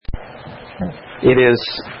It is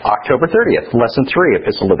October 30th, Lesson 3,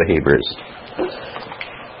 Epistle to the Hebrews.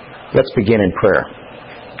 Let's begin in prayer.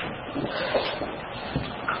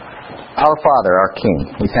 Our Father, our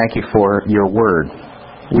King, we thank you for your word.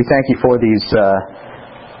 We thank you for these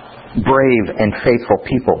brave and faithful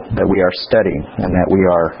people that we are studying and that we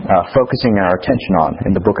are focusing our attention on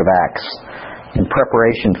in the book of Acts in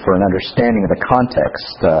preparation for an understanding of the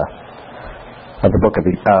context of the book of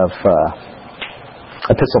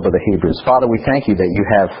Epistle to the Hebrews. Father, we thank you that you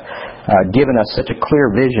have given us such a clear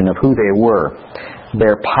vision of who they were,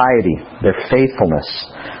 their piety, their faithfulness,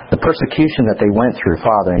 the persecution that they went through,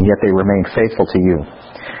 Father, and yet they remained faithful to you.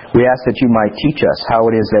 We ask that you might teach us how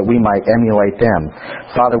it is that we might emulate them.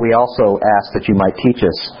 Father, we also ask that you might teach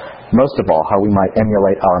us, most of all, how we might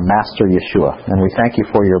emulate our Master Yeshua. And we thank you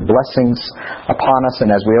for your blessings upon us, and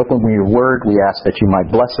as we open your word, we ask that you might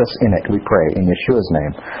bless us in it, we pray, in Yeshua's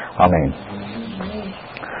name. Amen.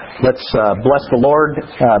 Let's bless the Lord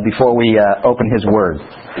before we open His Word.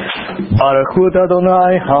 Baruch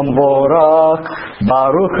Adonai Hamvorach,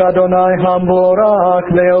 Baruch Adonai Hamvorach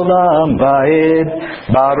Leolam Vaed,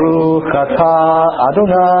 Baruch Atah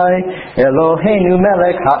Adonai Eloheinu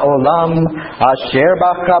Melech Haolam, Asher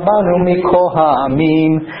Bachabanu Mikol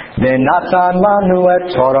Ha'amim, Venatan Lanu Et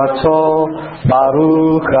Torato,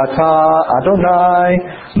 Baruch Atah Adonai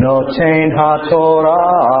Noten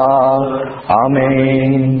HaTorah.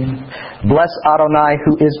 Amen. Bless Adonai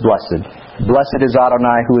who is blessed. Blessed is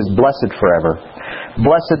Adonai who is blessed forever.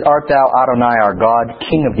 Blessed art thou, Adonai our God,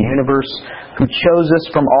 King of the universe, who chose us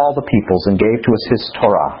from all the peoples and gave to us His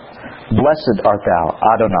Torah. Blessed art thou,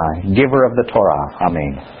 Adonai, giver of the Torah.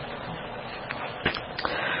 Amen.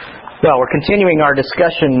 Well, we're continuing our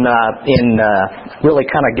discussion in really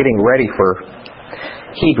kind of getting ready for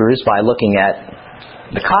Hebrews by looking at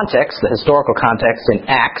the context, the historical context in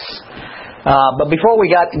Acts. But before we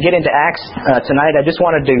get into Acts tonight, I just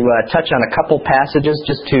wanted to touch on a couple passages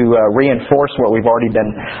just to reinforce what we've already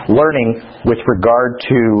been learning with regard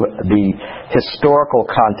to the historical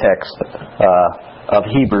context of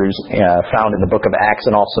Hebrews found in the book of Acts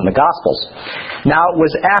and also in the Gospels. Now, it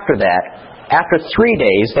was after that. After 3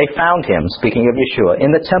 days, they found him, speaking of Yeshua,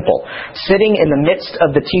 in the temple, sitting in the midst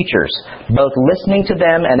of the teachers, both listening to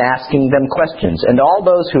them and asking them questions. And all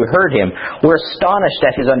those who heard him were astonished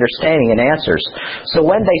at his understanding and answers. So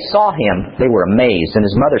when they saw him, they were amazed. And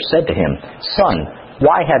his mother said to him, "Son,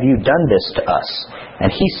 why have you done this to us?"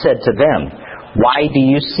 And he said to them, "Why do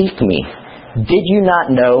you seek me? Did you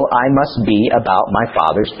not know I must be about my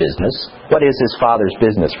Father's business?" What is his Father's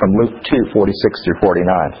business? From Luke 2:46 through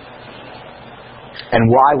 49. And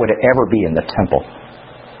why would it ever be in the temple?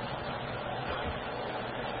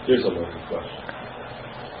 Here's a loaded question.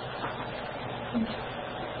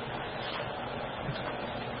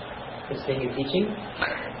 Continue teaching?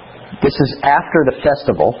 This is after the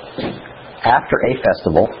festival. After a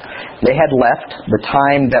festival. They had left. The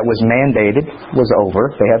time that was mandated was over.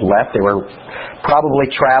 They had left. They were probably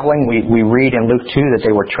traveling. We read in Luke 2 that they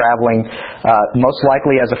were traveling most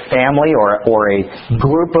likely as a family or a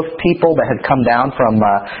group of people that had come down from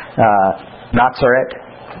Nazareth.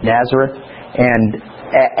 And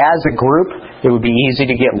as a group, it would be easy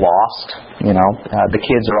to get lost. You know, the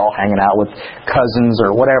kids are all hanging out with cousins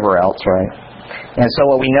or whatever else, right? And so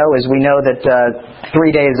what we know that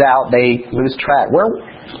 3 days out they lose track.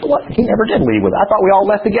 What? He never did leave with us. I thought we all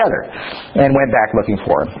left together. And went back looking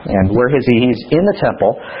for him. And where is he? He's in the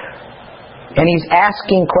temple. And he's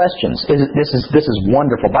asking questions. This is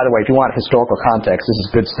wonderful. By the way, if you want historical context, this is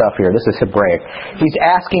good stuff here. This is Hebraic. He's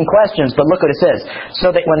asking questions, but look what it says.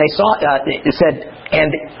 So that when they saw, it said,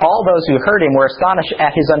 and all those who heard him were astonished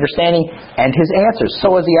at his understanding and his answers.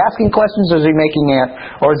 So is he asking questions, or is he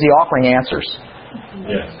or is he offering answers?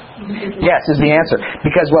 Yes. Yes is the answer.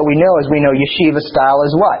 Because what we know yeshiva style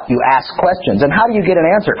is what? You ask questions. And how do you get an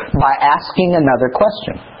answer? By asking another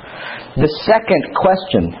question. The second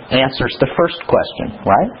question answers the first question,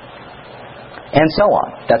 right? And so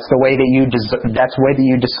on. That's the way that you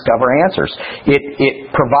discover answers.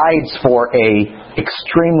 It provides for a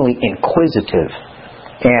extremely inquisitive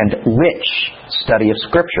and rich study of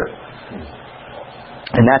Scripture.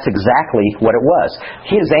 And that's exactly what it was.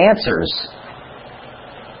 His answers,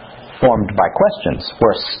 formed by questions,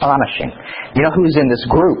 were astonishing. You know who's in this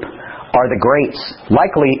group? Are the greats,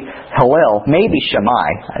 likely Hillel, maybe Shammai.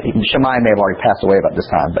 Shammai may have already passed away about this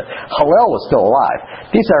time, but Hillel was still alive.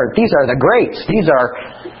 These are the greats. These are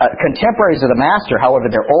contemporaries of the Master.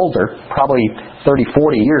 However, they're older, probably 30,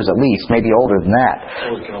 40 years at least, maybe older than that.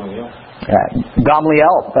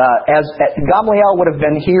 Gamliel. Gamliel would have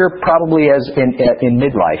been here probably as in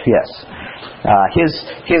midlife, yes.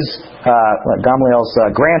 Gamaliel's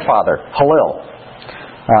grandfather, Hillel,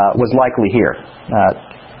 was likely here.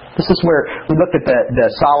 This is where we looked at the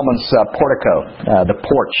Solomon's portico, the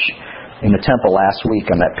porch in the temple last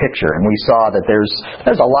week on that picture, and we saw that there's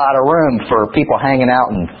a lot of room for people hanging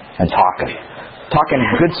out and talking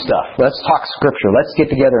good stuff. Let's talk Scripture. Let's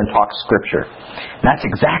get together and talk Scripture. And that's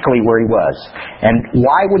exactly where he was. And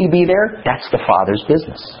why would he be there? That's the Father's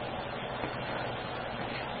business.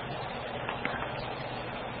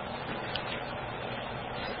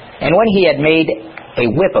 And when he had made a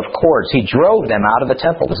whip of cords, he drove them out of the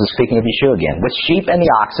temple. This is speaking of Yeshua again. With sheep and the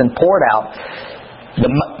oxen, poured out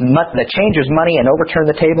the changers' money and overturned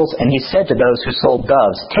the tables. And he said to those who sold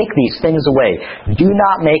doves, "Take these things away. Do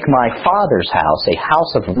not make my Father's house a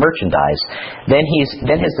house of merchandise." Then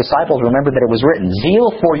his disciples remembered that it was written, "Zeal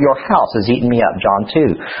for your house has eaten me up."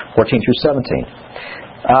 John 2:14-17.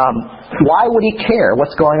 Why would he care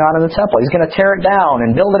what's going on in the temple? He's going to tear it down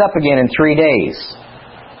and build it up again in 3 days.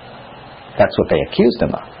 That's what they accused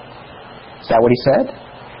him of. Is that what he said?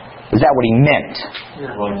 Is that what he meant?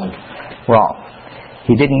 Wrong.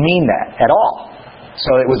 He didn't mean that at all.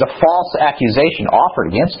 So it was a false accusation offered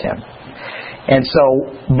against him. And so,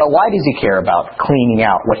 but why does he care about cleaning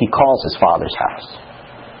out what he calls his Father's house?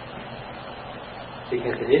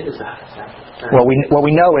 Because it is his house. What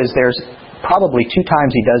we know is there's probably 2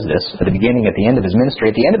 times he does this, at the beginning, at the end of his ministry.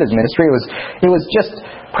 At the end of his ministry, it was just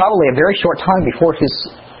probably a very short time before his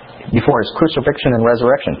crucifixion and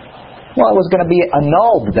resurrection. Well, it was going to be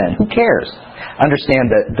annulled then. Who cares?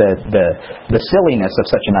 Understand the silliness of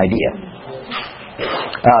such an idea.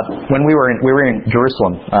 When we were in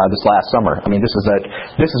Jerusalem this last summer, I mean, this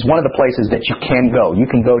is one of the places that you can go. You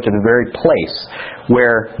can go to the very place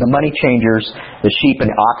where the money changers, the sheep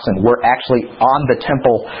and the oxen were actually on the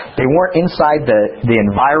temple. They weren't inside the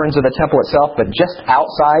environs of the temple itself, but just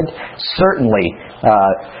outside. Certainly,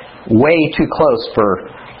 way too close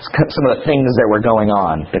for some of the things that were going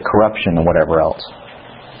on, the corruption and whatever else.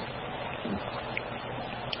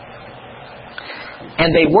 And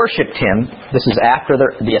they worshipped him. This is after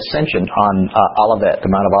the ascension on Olivet, the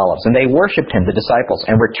Mount of Olives. And they worshipped him, the disciples,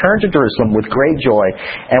 and returned to Jerusalem with great joy,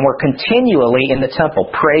 and were continually in the temple,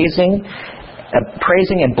 praising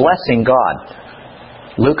and blessing God.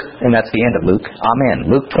 Luke, and that's the end of Luke. Amen.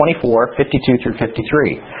 Luke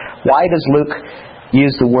 24:52-53. Why does Luke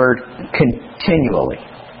use the word continually?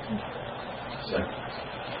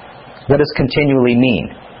 What does continually mean?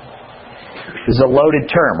 This is a loaded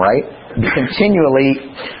term, right? Continually,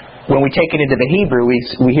 when we take it into the Hebrew,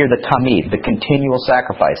 we hear the tamid, the continual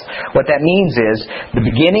sacrifice. What that means is the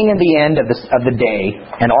beginning and the end of the day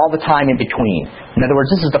and all the time in between. In other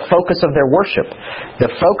words, this is the focus of their worship.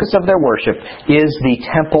 The focus of their worship is the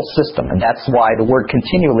temple system, and that's why the word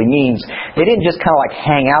continually means they didn't just kind of like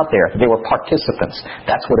hang out there. They were participants.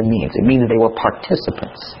 That's what it means. It means they were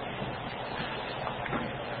participants.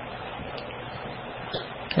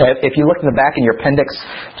 If you look in the back in your appendix,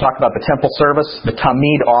 talk about the temple service, the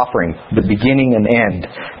Tamid offering, the beginning and end,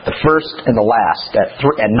 the first and the last, at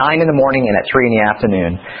 9 in the morning and at 3 in the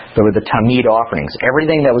afternoon, there were the Tamid offerings.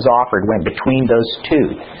 Everything that was offered went between those two.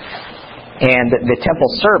 And the temple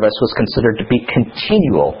service was considered to be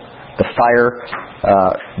continual. The fire,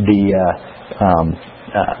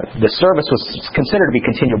 the service was considered to be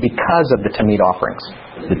continual because of the Tamid offerings,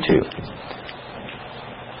 the two.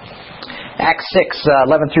 Acts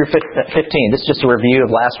 6:11-15. This is just a review of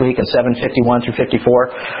last week, and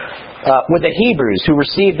 7:51-54. Would the Hebrews who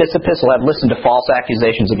received this epistle have listened to false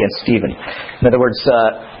accusations against Stephen? In other words,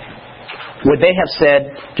 would they have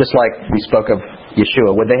said, just like we spoke of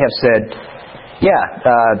Yeshua, would they have said,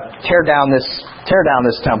 tear down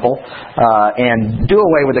this temple and do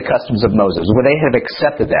away with the customs of Moses? Would they have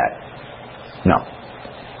accepted that? No.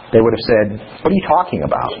 They would have said, what are you talking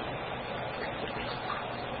about?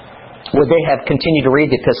 Would they have continued to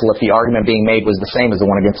read the epistle if the argument being made was the same as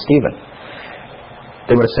the one against Stephen?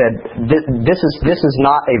 They would have said, this is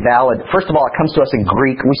not a valid... First of all, it comes to us in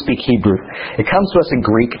Greek. We speak Hebrew. It comes to us in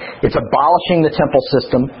Greek. It's abolishing the temple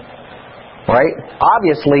system. Right?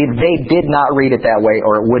 Obviously, they did not read it that way,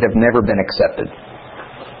 or it would have never been accepted.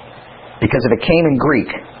 Because if it came in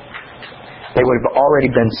Greek, they would have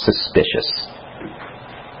already been suspicious.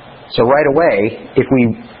 So right away, if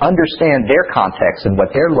we understand their context and what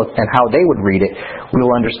they're and how they would read it, we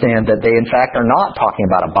will understand that they in fact are not talking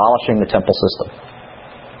about abolishing the temple system.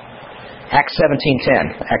 Acts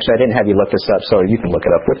 17:10. Actually, I didn't have you look this up, so you can look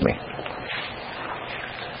it up with me.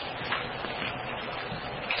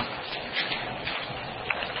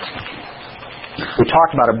 We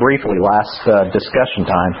talked about it briefly last discussion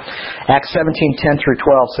time. Acts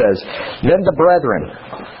 17:10-12 says, Then the brethren,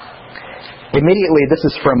 Immediately, this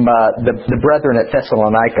is from the brethren at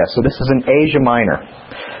Thessalonica. So this is in Asia Minor.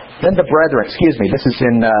 Then the brethren, this is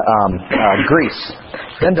in Greece.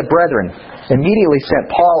 Then the brethren immediately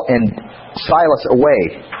sent Paul and Silas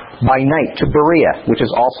away by night to Berea, which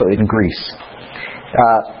is also in Greece.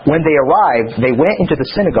 When they arrived, they went into the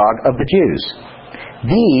synagogue of the Jews.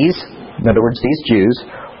 These, in other words, these Jews,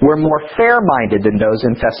 were more fair-minded than those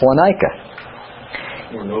in Thessalonica.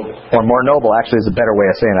 More noble. Or more noble, actually, is a better way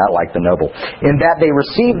of saying it. I like the noble. In that they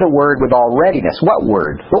received the word with all readiness. What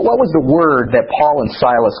word? What was the word that Paul and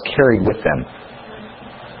Silas carried with them?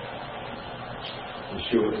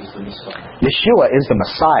 Yeshua is the Messiah. Yeshua is the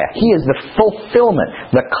Messiah. He is the fulfillment,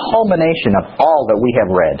 the culmination of all that we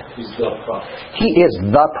have read. He's the prophet. He is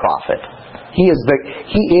the prophet. He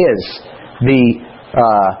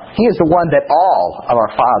is the one that all of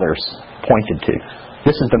our fathers pointed to.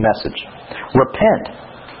 This is the message. Repent.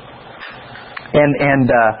 And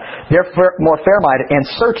they're more fair-minded and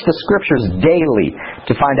search the Scriptures daily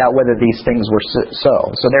to find out whether these things were so.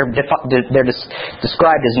 So they're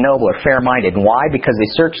described as noble or fair-minded. And why? Because they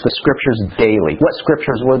search the Scriptures daily. What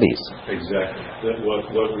Scriptures were these? Exactly.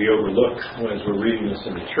 What we overlook as we're reading this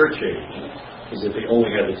in the church age is that they only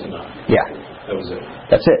had the Tanakh. Yeah. That was it.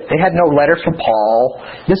 That's it. They had no letters from Paul.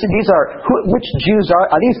 Which Jews are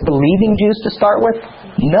these believing Jews to start with?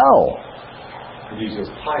 No. These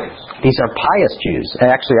are pious. These are pious Jews.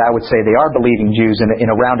 Actually, I would say they are believing Jews in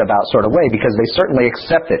a roundabout sort of way, because they certainly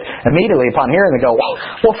accept it. Immediately upon hearing, they go, well,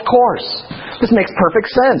 of course. This makes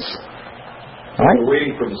perfect sense. Right? They're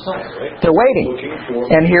waiting for Messiah, right? They're waiting. Looking for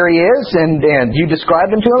And here he is, and you described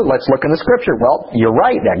him to him. Let's look in the Scripture. Well, you're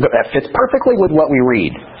right. That fits perfectly with what we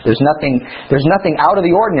read. There's nothing out of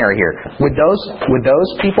the ordinary here. Would those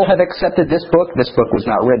people have accepted this book? This book was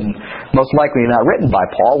not written, most likely not written by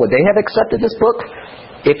Paul. Would they have accepted this book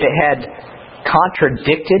if it had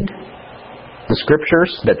contradicted the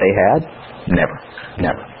Scriptures that they had? Never.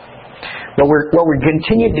 What we're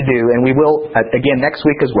continuing to do, and we will again next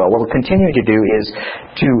week as well, what we're continuing to do is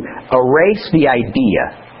to erase the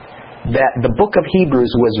idea that the book of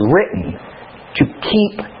Hebrews was written to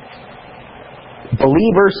keep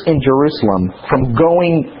believers in Jerusalem from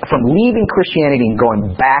leaving Christianity and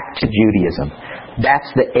going back to Judaism.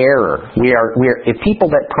 That's the error. If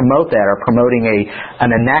people that promote that are promoting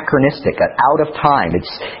an anachronistic, an out of time.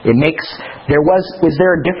 Was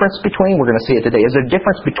there a difference between? We're going to see it today. Is there a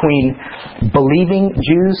difference between believing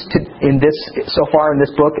Jews so far in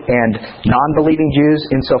this book and non-believing Jews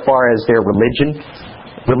insofar as their religion?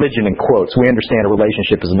 Religion in quotes. We understand a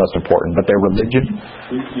relationship is the most important, but their religion?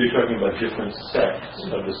 You're talking about different sects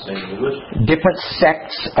of the same religion. Different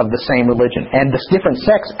sects of the same religion. And the different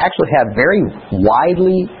sects actually have very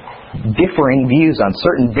widely differing views on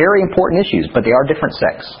certain very important issues, but they are different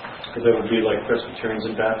sects. So that would be like Presbyterians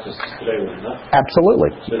and Baptists today, would it not?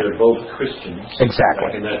 Absolutely. So they're both Christians.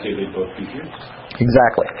 Exactly. Back in that day, they'd both be Jews.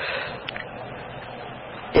 Exactly.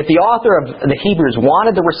 If the author of the Hebrews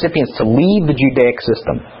wanted the recipients to leave the Judaic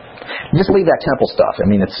system, just leave that temple stuff. I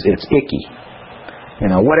mean, it's icky.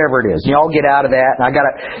 Whatever it is. You all get out of that. And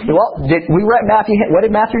we read Matthew. What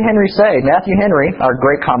did Matthew Henry say? Matthew Henry, our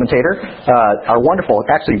great commentator, our wonderful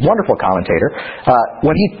commentator,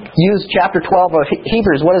 when he used chapter 12 of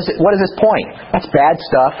Hebrews, what is his point? That's bad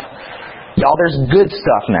stuff. Y'all, there's good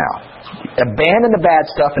stuff now. Abandon the bad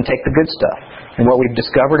stuff and take the good stuff. And what we've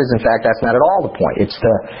discovered is, in fact, that's not at all the point.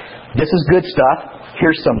 This is good stuff.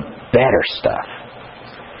 Here's some better stuff.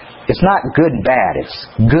 It's not good and bad. It's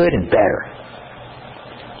good and better.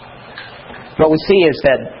 What we see is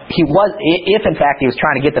that if in fact he was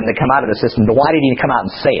trying to get them to come out of the system, then why did he come out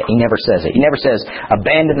and say it? He never says it. He never says,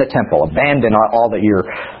 abandon the temple, abandon all your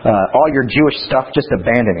Jewish stuff, just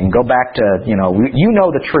abandon it and go back to, you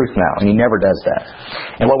know the truth now. And he never does that.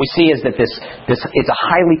 And what we see is that it's a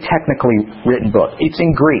highly technically written book. It's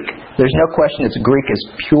in Greek. There's no question its Greek is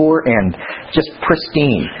pure and just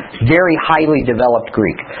pristine. Very highly developed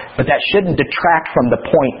Greek. But that shouldn't detract from the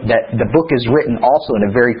point that the book is written also in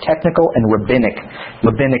a very technical and rabbinic.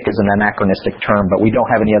 Rabbinic is an anachronistic term, but we don't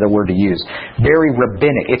have any other word to use. Very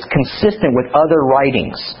rabbinic. It's consistent with other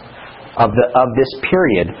writings of this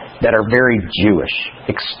period that are very Jewish.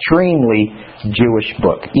 Extremely Jewish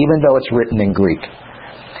book, even though it's written in Greek.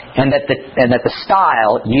 And that the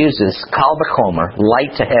style uses kal v'chomer,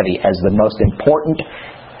 light to heavy, as the most important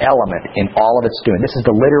element in all of its doing. This is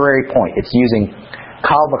the literary point. It's using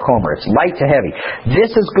kal v'chomer. It's light to heavy.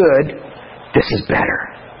 This is good. This is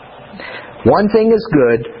better. One thing is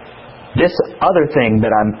good. This other thing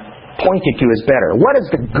that I'm pointing to is better. What is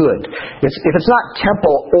the good? If it's not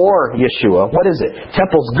temple or Yeshua, what is it?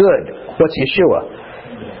 Temple's good. What's Yeshua?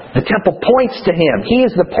 The temple points to Him. He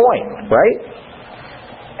is the point, right?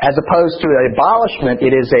 As opposed to an abolishment,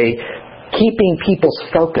 it is a keeping people's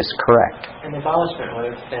focus correct. An abolishment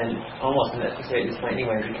would have been almost necessary at this point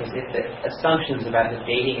anyway, because if the assumptions about the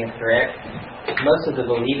dating are correct, most of the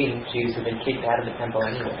believing Jews have been kicked out of the temple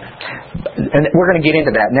anyway. And we're going to get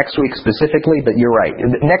into that next week specifically, but you're right.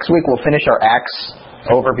 Next week we'll finish our Acts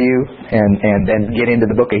overview and then get into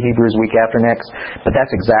the book of Hebrews week after next. But that's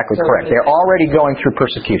exactly correct. They're already going through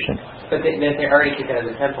persecution. But if they're already kicked out of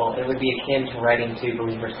the temple, it would be akin to writing to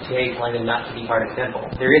believers today telling them not to be part of the temple.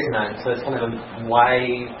 There is none, so it's kind of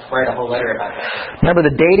why write a whole letter about that? Remember,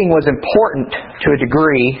 the dating was important to a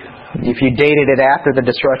degree. If you dated it after the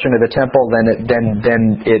destruction of the temple, then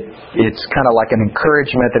it's kind of like an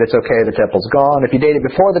encouragement that it's okay, the temple's gone. If you dated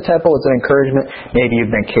before the temple, it's an encouragement. Maybe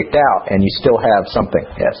you've been kicked out and you still have something.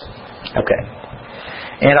 Yes. Okay.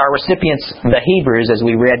 And our recipients, the Hebrews, as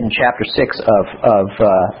we read in chapter 6 of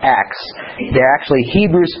Acts, they're actually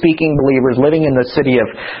Hebrew-speaking believers living in the city of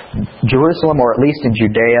Jerusalem, or at least in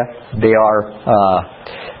Judea.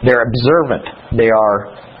 They're observant. They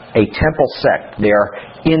are a temple sect. They are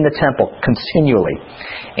in the temple continually.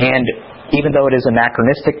 And even though it is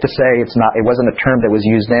anachronistic to say it wasn't a term that was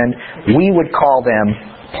used then, we would call them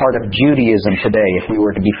part of Judaism today if we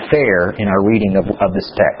were to be fair in our reading of this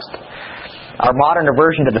text. Our modern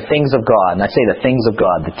aversion to the things of God, and I say the things of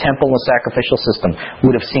God, the temple and sacrificial system,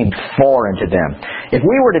 would have seemed foreign to them. If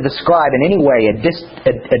we were to describe in any way a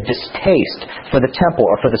distaste for the temple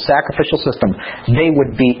or for the sacrificial system, they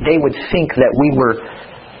would think that we were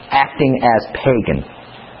acting as pagan.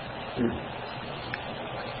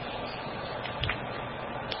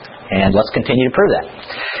 And let's continue to prove that.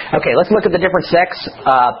 Okay, let's look at the different sects.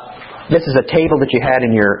 This is a table that you had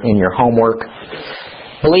in your homework.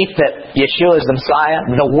 Belief that Yeshua is the Messiah,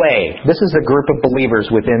 the way. This is a group of believers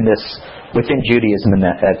within Judaism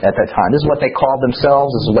at that time. This is what they called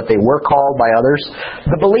themselves. This is what they were called by others.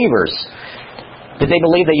 The believers. Did they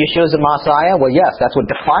believe that Yeshua is the Messiah? Well, yes, that's what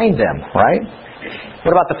defined them, right?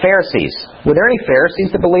 What about the Pharisees? Were there any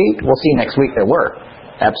Pharisees that believed? We'll see next week there were.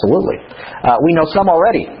 Absolutely. We know some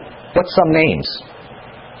already. What's some names?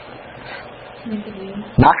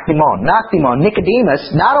 Noctimon.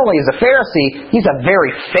 Nicodemus, not only is a Pharisee, he's a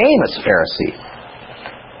very famous Pharisee.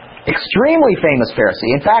 Extremely famous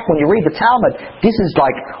Pharisee. In fact, when you read the Talmud, this is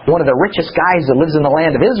like one of the richest guys that lives in the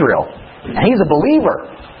land of Israel. And he's a believer.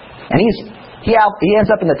 And he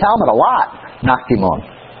ends up in the Talmud a lot. Noctimon.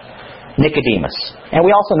 Nicodemus. And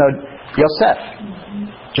we also know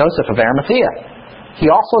Joseph of Arimathea. He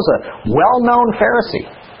also is a well-known Pharisee.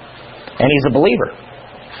 And he's a believer.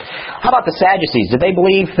 How about the Sadducees? Did they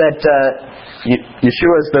believe that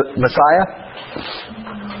Yeshua is the Messiah?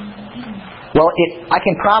 Well, I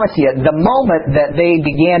can promise you, the moment that they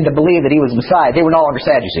began to believe that He was Messiah, they were no longer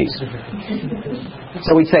Sadducees.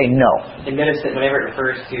 So we'd say no. And notice that whenever it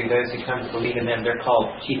refers to those who come to believe in them, they're called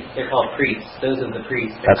priests. Those of the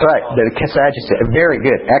priests. That's right. The Sadducees. Very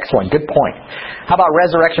good. Excellent. Good point. How about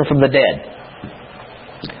resurrection from the dead?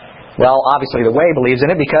 Well, obviously the way believes in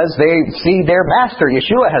it because they see their master,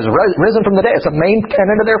 Yeshua, has risen from the dead. It's a main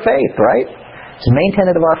tenet of their faith, right? It's a main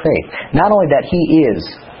tenet of our faith. Not only that He is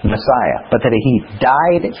Messiah, but that He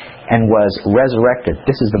died and was resurrected.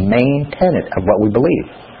 This is the main tenet of what we believe.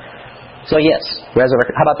 So yes,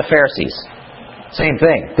 resurrection. How about the Pharisees? Same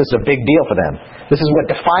thing. This is a big deal for them. This is what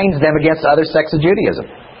defines them against other sects of Judaism.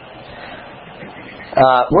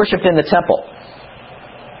 Worshipped in the temple.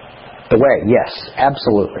 The way, yes,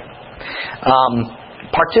 absolutely.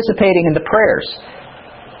 Participating in the prayers.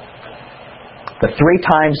 The 3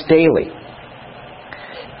 times daily.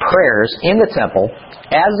 Prayers in the temple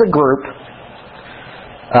as a group.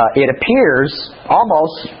 It appears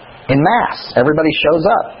almost in Mass. Everybody shows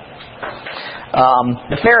up.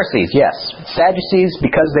 The Pharisees, yes. Sadducees,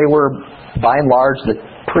 because they were, by and large, the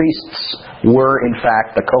priests were, in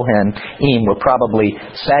fact, the Kohanim were probably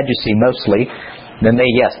Sadducee mostly. Then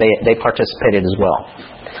they participated as well.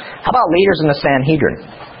 How about leaders in the Sanhedrin?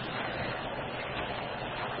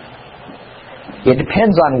 It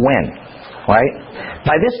depends on when, right?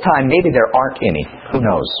 By this time, maybe there aren't any. Who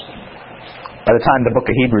knows? By the time the book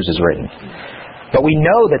of Hebrews is written. But we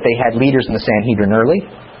know that they had leaders in the Sanhedrin early.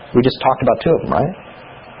 We just talked about 2 of them, right?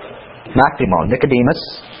 Noctimon, Nicodemus,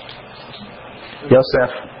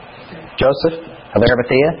 Joseph of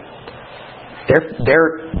Arimathea.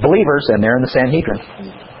 They're believers and they're in the Sanhedrin.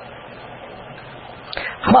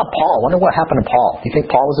 How about Paul? I wonder what happened to Paul. Do you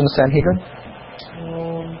think Paul was in the Sanhedrin?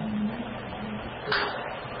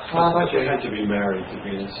 How much you had to be married to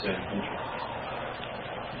be in the Sanhedrin?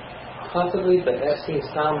 Possibly, but I've seen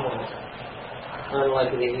some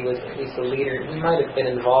unlikely he was at least a leader. He might have been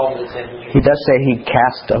involved in the Sanhedrin. He does say he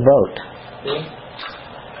cast a vote. Yeah.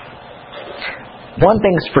 One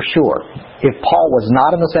thing's for sure: if Paul was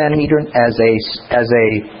not in the Sanhedrin as a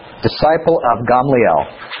disciple of Gamaliel,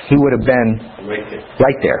 he would have been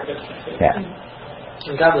right there. Yeah.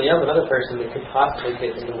 And Gamaliel, another person that could possibly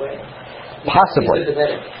get in the way. Possibly. He's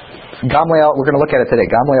sympathetic. Gamaliel, we're going to look at it today.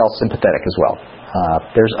 Gamaliel's sympathetic as well.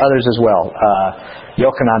 There's others as well.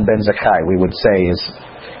 Yochanan ben Zakkai, we would say,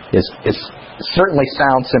 is certainly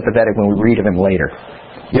sounds sympathetic when we read of him later.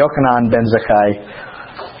 Yochanan ben Zakkai,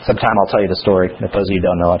 sometime I'll tell you the story, if those of you who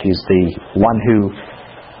don't know it. He's the one who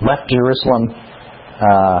left Jerusalem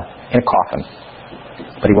in a coffin,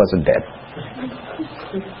 but he wasn't dead.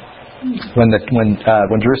 When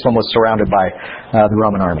Jerusalem was surrounded by the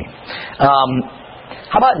Roman army.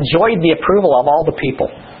 How about enjoyed the approval of all the people?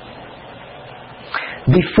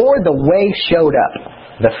 Before the way showed up,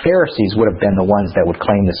 the Pharisees would have been the ones that would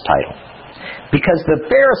claim this title. Because the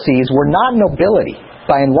Pharisees were not nobility,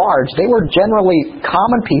 by and large. They were generally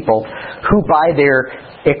common people who, by their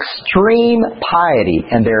extreme piety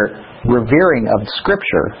and their revering of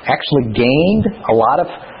Scripture, actually gained a lot of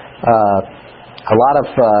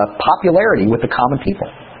popularity with the common people.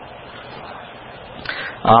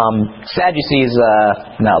 Sadducees,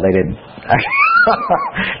 no, they didn't.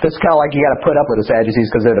 It's kind of like you got to put up with the Sadducees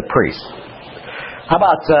because they're the priests. How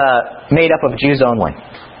about made up of Jews only?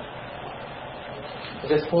 At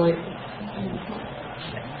this point?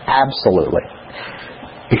 Absolutely.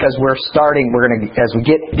 Because as we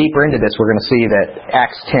get deeper into this, we're going to see that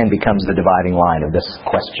Acts 10 becomes the dividing line of this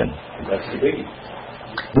question. That's the biggie.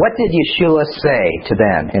 What did Yeshua say to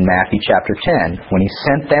them in Matthew chapter 10 when He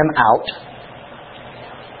sent them out?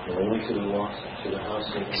 Only to the lost, to the house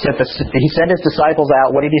of He sent His disciples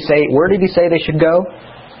out. What did He say? Where did He say they should go?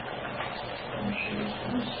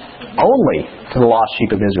 Only to the lost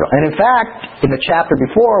sheep of Israel. And in fact, in the chapter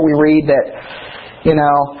before, we read that,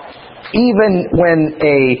 even when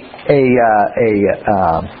a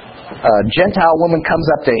Gentile woman comes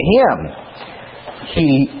up to Him,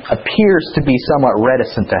 He appears to be somewhat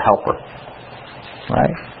reticent to help her.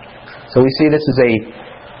 Right? So we see this is a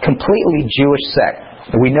completely Jewish sect.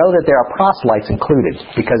 We know that there are proselytes included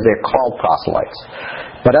because they're called proselytes.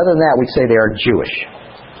 But other than that, we'd say they are Jewish.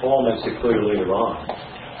 Paul makes it clear later on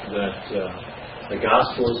that the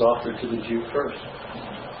gospel is offered to the Jew first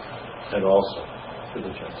and also to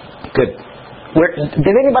the Gentile. Good.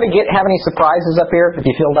 Did anybody have any surprises up here if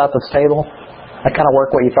you filled out this table? That kind of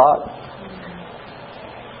work what you thought?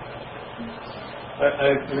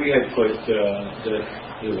 We had put that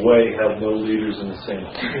the way have no leaders in the same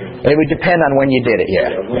team. It would depend on when you did it,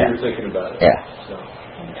 When you're thinking about it. Yeah. So.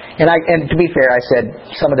 And to be fair, I said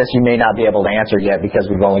some of this you may not be able to answer yet because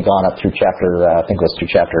we've only gone up through chapter, I think it was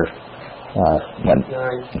through chapter 9.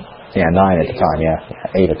 Yeah, 9 at the time,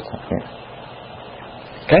 8 at the time. Yeah.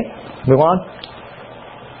 Okay, move on.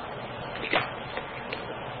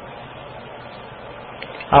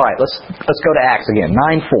 All right, let's go to Acts again.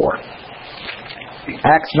 9:4.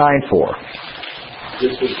 Acts 9:4.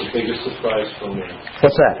 This was the biggest surprise for me.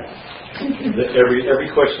 What's that? Every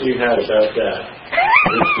question you had about that.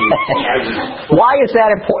 Why is that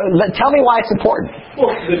important? Tell me why it's important. Well,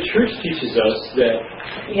 the church teaches us that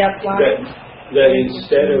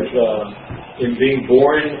instead of in being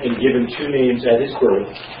born and given two names at His birth,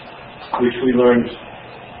 which we learned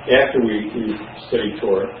after we studied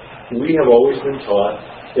Torah, we have always been taught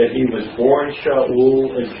that He was born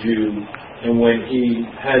Shaul, a Jew, and when He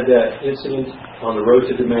had that incident on the road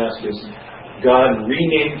to Damascus, God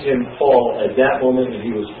renamed Him Paul at that moment, and he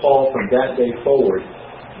was Paul from that day forward.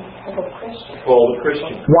 Paul the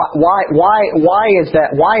Christian. Why is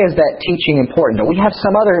that teaching important? Do we have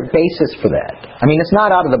some other basis for that? I mean, it's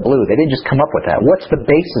not out of the blue. They didn't just come up with that. What's the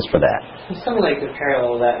basis for that? It's something like the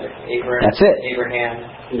parallel of that with Abraham. That's it. Abraham.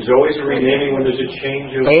 There's always a renaming when there's a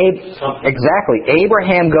change of something. Exactly.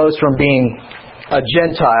 Abraham goes from being a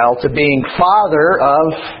Gentile to being father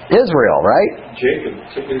of Israel, right? Jacob.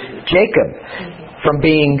 From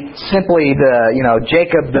being simply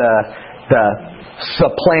Jacob the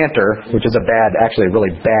supplanter, which is actually a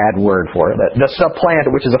really bad word for it. The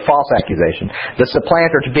supplanter, which is a false accusation. The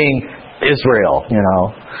supplanter to being Israel,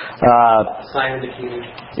 Simon the Peter.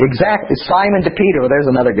 Exactly. Simon de Peter. There's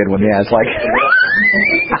another good one. Yeah, it's like.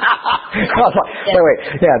 wait.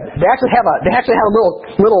 Yeah, they actually have a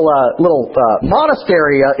little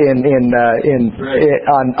monastery on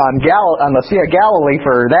the Sea of Galilee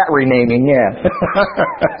for that renaming. Yeah.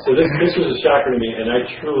 So this was a shocker to me, and I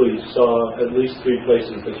truly saw at least 3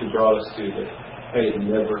 places that you brought us to that I had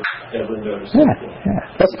never ever noticed. Yeah.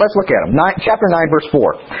 Let's look at them. Chapter 9, verse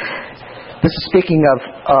 4. This is speaking of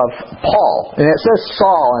Paul. And it says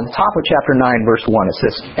Saul on the top of chapter 9, verse 1. It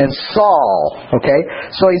says, and Saul, okay?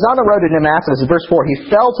 So he's on the road to Damascus. Verse 4, he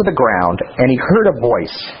fell to the ground and he heard a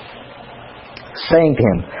voice saying to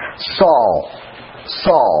him, Saul,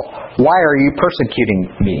 Saul, why are you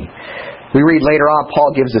persecuting me? We read later on,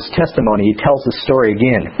 Paul gives his testimony. He tells the story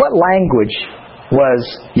again. What language was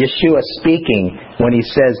Yeshua speaking when he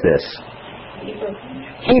says this?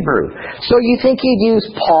 Hebrew. So you think he'd use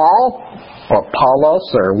Paul or Paulos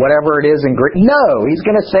or whatever it is in Greek? No, he's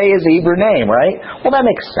going to say his Hebrew name, right? Well, that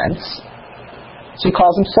makes sense. So he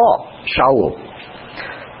calls him Saul, Shaul.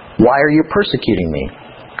 Why are you persecuting me?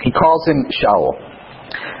 He calls him Shaul.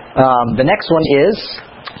 The next one is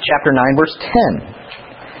chapter 9, verse 10.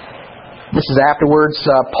 This is afterwards.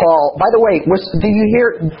 Paul. By the way,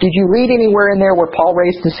 did you read anywhere in there where Paul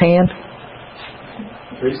raised his hand?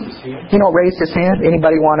 Raised his hand? You know, raised his hand.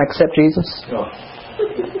 Anybody want to accept Jesus? No.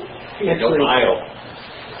 Aisle.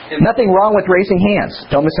 Nothing wrong with raising hands.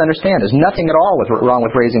 Don't misunderstand. There's nothing at all wrong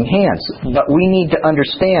with raising hands. But we need to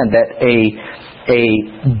understand that a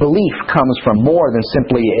belief comes from more than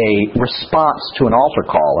simply a response to an altar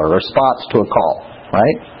call or a response to a call,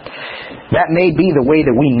 right? That may be the way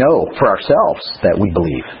that we know for ourselves that we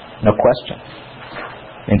believe. No question.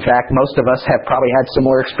 In fact, most of us have probably had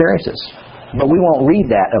similar experiences. But we won't read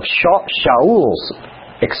that of Shaul's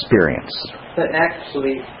experience. But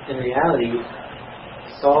actually, in reality,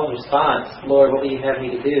 Saul's response, Lord, what will you have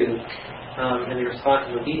me to do? And the response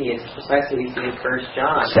of obedience is precisely what you see in 1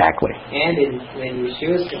 John. Exactly. And in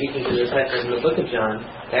Yeshua's speaking to the disciples in the book of John,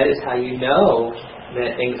 that is how you know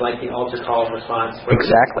that things like the altar call response.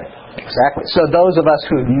 Exactly. So those of us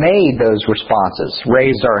who've made those responses,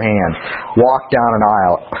 raised our hand, walked down an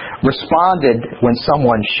aisle, responded when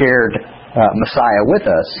someone shared Messiah with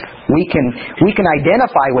us, we can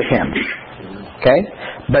identify with him. Okay?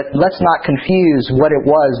 But let's not confuse what it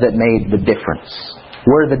was that made the difference.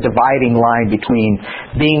 Where the dividing line between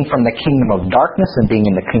being from the kingdom of darkness and being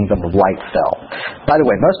in the kingdom of light fell. By the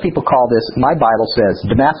way, most people call this, my Bible says,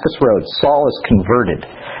 Damascus Road, Saul is converted.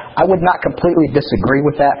 I would not completely disagree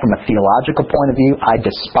with that from a theological point of view. I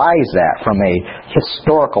despise that from a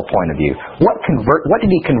historical point of view. What did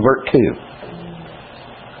he convert to?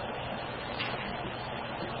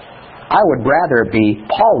 I would rather it be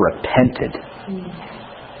Paul repented.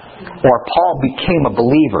 Or Paul became a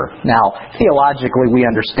believer. Now, theologically, we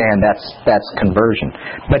understand that's conversion.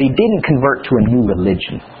 But he didn't convert to a new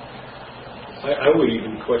religion. I would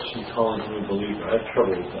even question calling him a believer. I have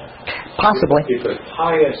trouble with that. Possibly. If a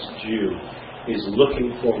pious Jew is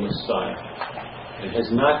looking for Messiah and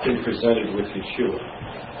has not been presented with Yeshua,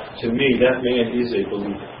 to me, that man is a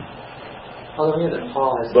believer. Although that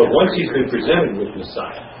Paul has. But once he's been presented with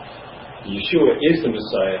Messiah, Yeshua is the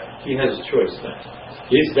Messiah, he has a choice then.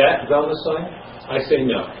 Is that the Messiah? I say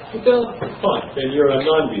no. Well, fine. Then you're a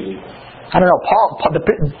non-believer. I don't know. Paul. The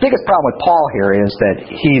biggest problem with Paul here is that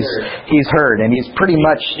he's heard, and he's pretty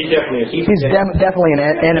much definitely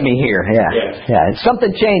an enemy here. Yeah.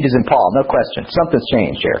 Something changes in Paul, no question. Something's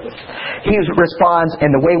changed here. He responds,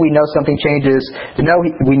 and the way we know something changes,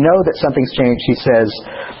 we know that something's changed. He says,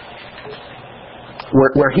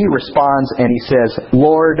 where he responds and he says,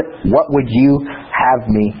 Lord, what would you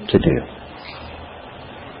have me to do?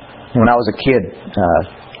 When I was a kid,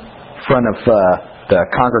 in front of the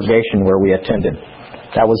congregation where we attended,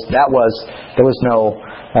 there was no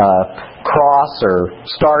cross or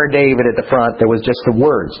Star of David at the front. There was just the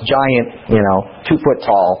words, giant, 2 foot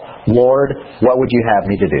tall. Lord, what would you have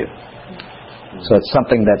me to do? So it's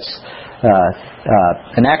something that's,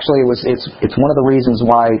 and actually it's one of the reasons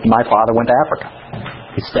why my father went to Africa.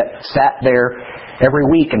 He sat there every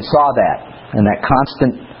week and saw that, and that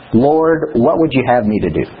constant, Lord, what would you have me to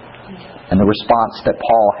do? And the response that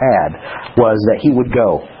Paul had was that he would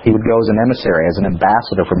go. He would go as an emissary, as an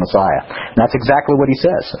ambassador for Messiah. And that's exactly what he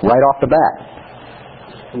says, right off the bat.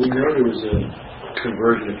 We know there was a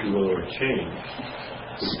conversion, if you will, or a change,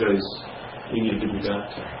 because he needed to be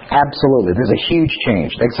baptized. Absolutely. There's a huge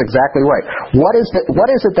change. That's exactly right. What is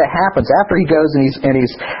it that happens after he goes and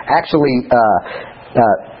he's actually...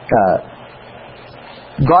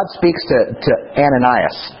 God speaks to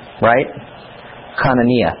Ananias, right?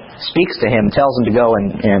 Hananiah speaks to him, tells him to go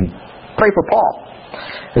and pray for Paul.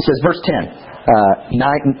 It says, verse 10,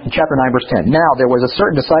 chapter 9, verse 10. Now there was a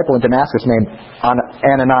certain disciple in Damascus named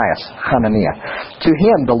Ananias, Hananiah. To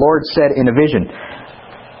him the Lord said in a vision,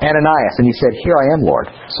 Ananias, and he said, Here I am, Lord.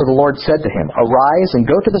 So the Lord said to him, Arise and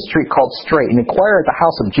go to the street called Straight and inquire at the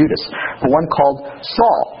house of Judas for one called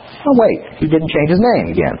Saul. Oh wait, he didn't change his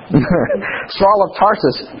name again. Saul of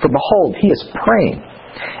Tarsus, for behold, he is praying.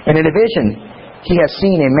 And in a vision he has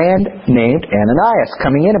seen a man named Ananias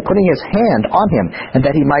coming in and putting his hand on him, and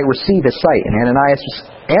that he might receive his sight. And Ananias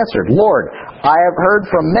answered, Lord, I have heard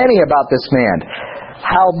from many about this man,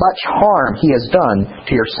 how much harm he has done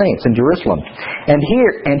to your saints in Jerusalem. And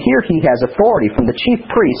here he has authority from the chief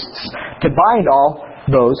priests to bind all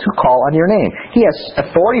those who call on your name. He has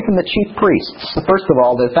authority from the chief priests. First of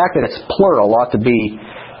all, the fact that it's plural ought to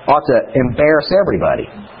embarrass everybody.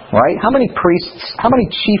 Right? How many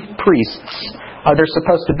chief priests are there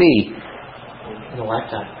supposed to be? In a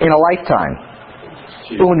lifetime. In a lifetime.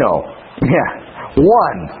 Uno. Yeah.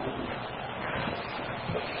 One.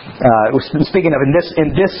 Speaking of in this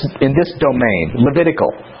domain,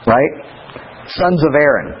 Levitical, right? Sons of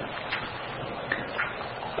Aaron.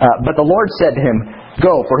 But the Lord said to him,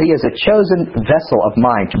 Go, for he is a chosen vessel of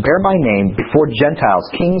mine to bear my name before Gentiles,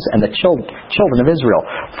 kings, and the children of Israel.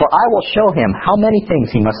 For I will show him how many things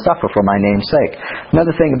he must suffer for my name's sake.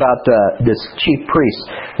 Another thing about this chief priest,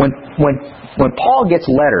 when Paul gets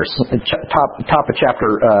letters, top of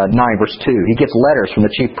chapter 9, verse 2, he gets letters from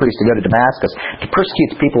the chief priest to go to Damascus to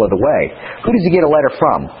persecute the people of the way. Who does he get a letter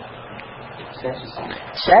from?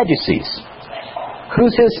 Sadducees.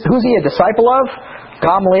 Who's he a disciple of?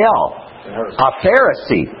 Gamaliel. A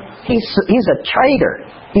Pharisee. He's a traitor.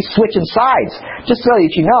 He's switching sides. Just so that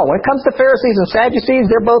you know, when it comes to Pharisees and Sadducees,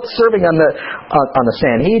 they're both serving on the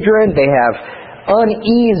Sanhedrin. They have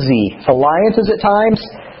uneasy alliances at times.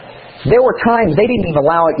 There were times they didn't even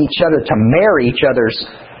allow each other to marry each other's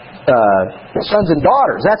sons and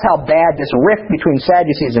daughters. That's how bad this rift between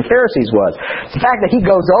Sadducees and Pharisees was. The fact that he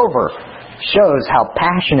goes over shows how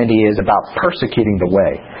passionate he is about persecuting the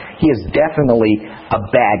way. He is definitely a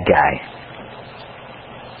bad guy.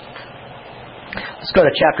 Let's go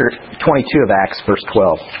to chapter 22 of Acts, verse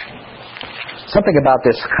 12. Something about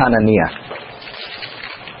this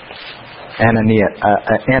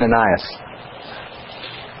Ananias.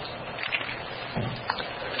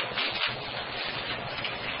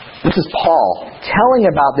 This is Paul telling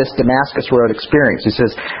about this Damascus Road experience. He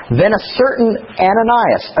says, Then a certain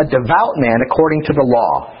Ananias, a devout man according to the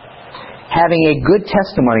law, having a good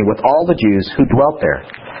testimony with all the Jews who dwelt there.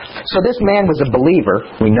 So this man was a believer.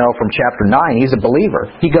 We know from chapter 9 he's a believer.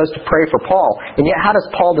 He goes to pray for Paul. And yet how does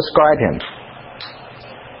Paul describe him?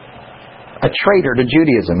 A traitor to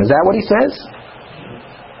Judaism. Is that what he says?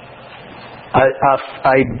 A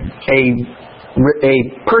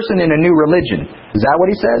person in a new religion. Is that what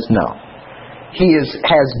he says? No. He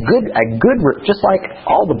just like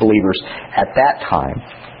all the believers at that time,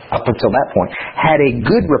 up until that point, had a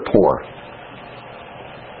good rapport.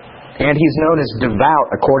 And he's known as devout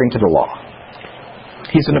according to the law.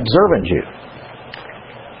 He's an observant Jew.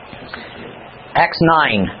 Acts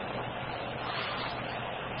 9.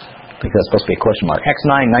 I think that's supposed to be a question mark. Acts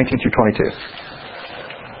 9, 19 through 22.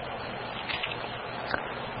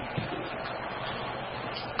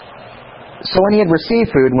 So when he had received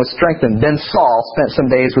food and was strengthened, then Saul spent some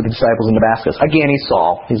days with the disciples in Damascus. Again, he's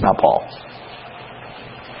Saul. He's not Paul.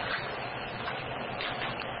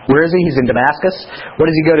 Where is he? He's in Damascus.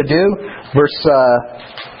 What does he go to do? Verse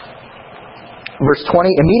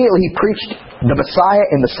 20. Immediately he preached the Messiah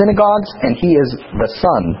in the synagogues, and he is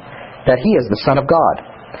the Son of God.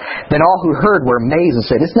 Then all who heard were amazed and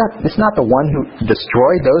said, It's not the one who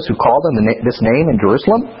destroyed those who called on this name in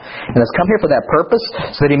Jerusalem, and has come here for that purpose,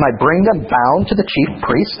 so that he might bring them bound to the chief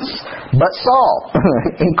priests? But Saul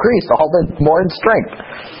increased all the more in strength,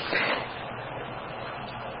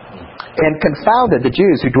 and confounded the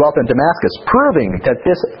Jews who dwelt in Damascus, proving that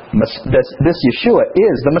this Yeshua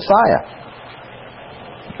is the Messiah.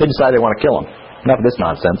 They decide they want to kill him. Enough of this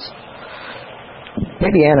nonsense.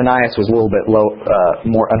 Maybe Ananias was a little bit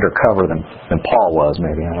more undercover than Paul was,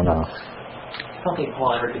 maybe. I don't know. I don't think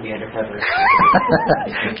Paul ever could be undercover.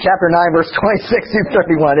 Chapter 9, verse 26 through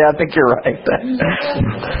 31. Yeah, I think you're right.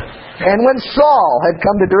 And when Saul had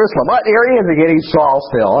come to Jerusalem, what area is he getting Saul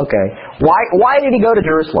still? Okay. Why did he go to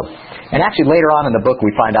Jerusalem? And actually later on in the book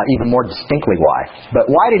we find out even more distinctly why.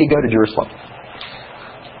 But why did he go to Jerusalem?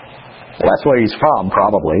 Well, that's where he's from,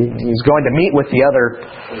 probably. He's going to meet with the other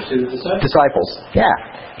disciples. Yeah.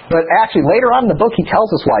 But actually, later on in the book, he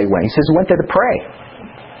tells us why he went. He says he went there to pray.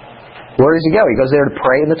 Where does he go? He goes there to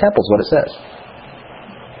pray in the temple, is what it says.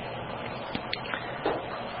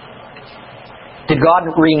 Did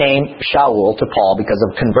God rename Shaul to Paul because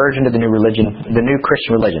of conversion to the new religion, the new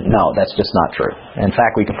Christian religion? No, that's just not true. In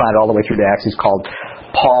fact, we can find it all the way through the Acts. He's called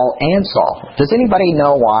Paul and Saul. Does anybody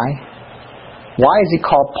know why? Why is he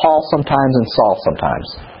called Paul sometimes and Saul sometimes?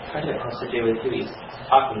 I think it has to do with who he's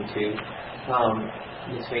talking to,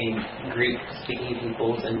 between Greek-speaking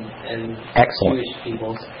peoples and Excellent. Jewish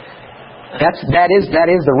peoples. That is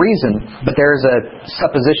the reason, but there's a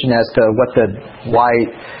supposition as to why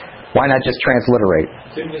not just transliterate.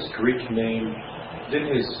 Didn't his Greek name,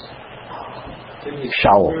 didn't his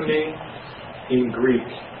Shaul Hebrew name in Greek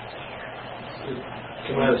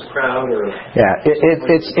come out as proud or? Yeah,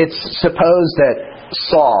 it's supposed that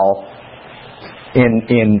Saul,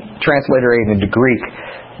 in transliterating into Greek,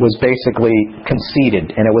 was basically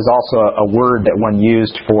conceited, and it was also a word that one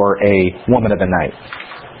used for a woman of the night.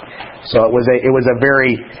 So it was a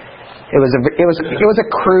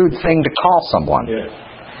crude thing to call someone. Yeah.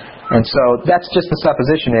 And so that's just the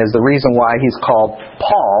supposition is the reason why he's called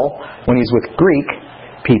Paul when he's with Greek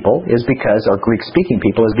people is because, or Greek speaking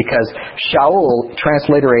people, is because Shaul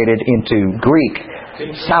transliterated into Greek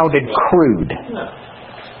sounded crude.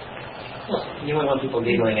 You wouldn't want people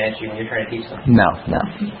giggling at you when you're trying to teach them. No.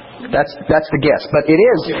 That's the guess. But it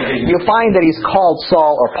is, you'll find that he's called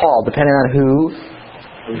Saul or Paul depending on who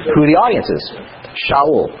the audience is.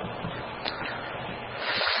 Shaul.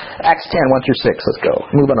 Acts 10, 1 through 6. Let's go.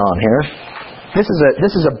 Moving on here.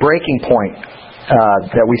 This is a breaking point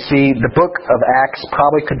that we see. The book of Acts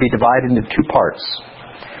probably could be divided into two parts.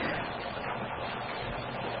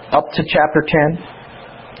 Up to chapter 10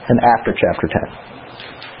 and after chapter 10.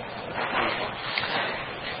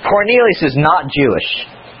 Cornelius is not Jewish.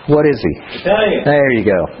 What is he? Italian. There you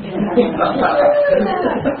go.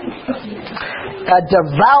 A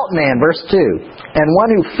devout man, verse 2, and one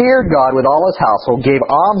who feared God with all his household, gave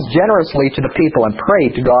alms generously to the people and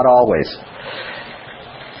prayed to God always.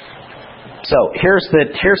 So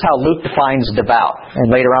here's how Luke defines devout, and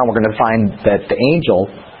later on we're going to find that the angel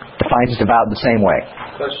defines devout the same way.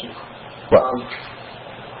 Question. What?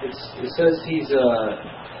 It says he's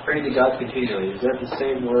praying to God continually. Is that the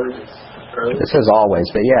same word as earlier? It says always,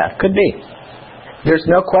 but yeah, could be. There's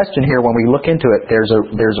no question here when we look into it. There's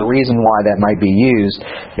a reason why that might be used.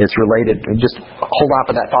 It's related. Just hold on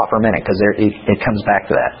to that thought for a minute because it comes back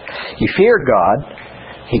to that. He feared God.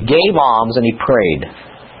 He gave alms and he prayed.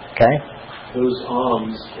 Okay. Those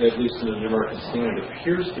alms, at least in the New American Standard,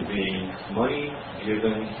 appears to be money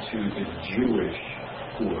given to the Jewish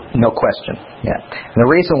poor. No question. Yeah. And the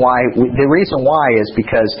reason why is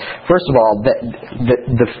because, first of all,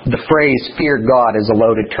 the phrase "feared God" is a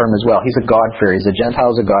loaded term as well. He's a God-fearer. He's a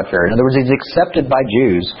Gentile. He's a God-fearer. In other words, he's accepted by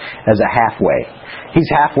Jews as a halfway.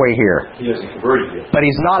 He's halfway here. He hasn't converted yet. But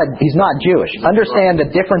he's not Jewish. Understand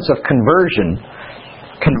the difference of conversion.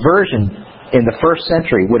 Conversion in the first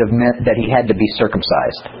century would have meant that he had to be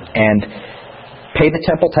circumcised and pay the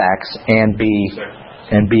temple tax and pay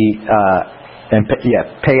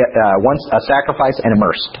once a sacrifice and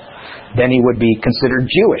immersed. Then he would be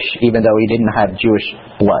considered Jewish, even though he didn't have Jewish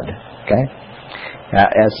blood. Okay,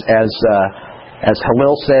 as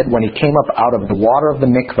Hillel said, when he came up out of the water of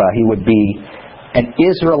the mikvah, he would be an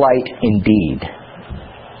Israelite indeed.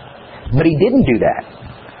 But he didn't do that.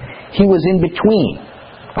 He was in between,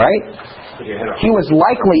 right? He was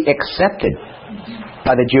likely accepted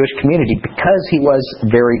by the Jewish community because he was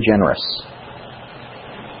very generous.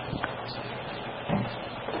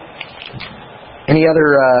 Any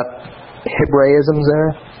other Hebraisms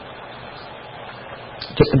there?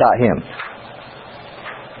 Just about him.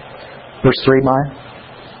 Verse 3, Maya?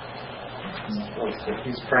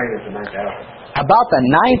 He's praying at the ninth hour. About the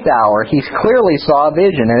ninth hour, he clearly saw a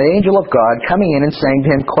vision, an angel of God coming in and saying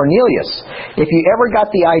to him, Cornelius. If you ever got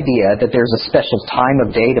the idea that there's a special time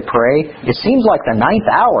of day to pray, it seems like the ninth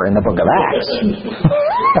hour in the book of Acts.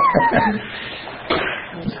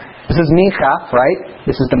 This is Mincha, right?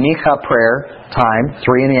 This is the Mincha prayer time,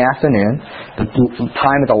 3 in the afternoon, the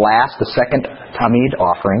time of the second Tamid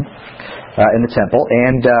offering in the temple,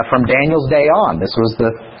 and from Daniel's day on, this was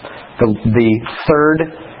the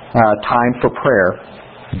third time for prayer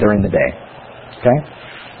during the day. Okay?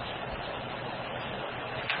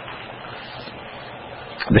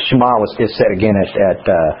 The Shema is said again at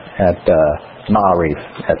Ma'ariv,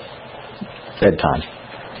 at bedtime.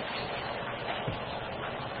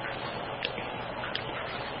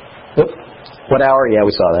 What hour? Yeah,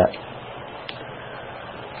 we saw that.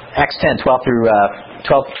 Acts 10, 12 through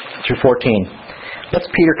 14. What's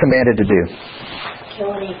Peter commanded to do?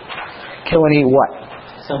 Kill and eat what?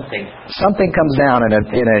 Something comes down in a.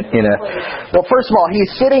 Well, first of all, he's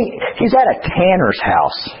at a tanner's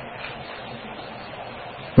house.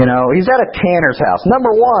 He's at a tanner's house.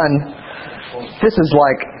 Number one, this is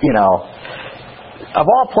like, of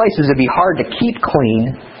all places it'd be hard to keep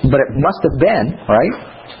clean, but it must have been, right?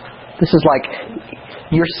 This is like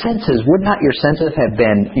your senses, would not your senses have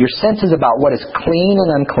been, your senses about what is clean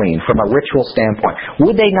and unclean from a ritual standpoint,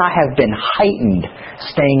 would they not have been heightened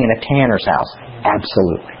staying in a tanner's house?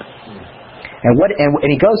 Absolutely. And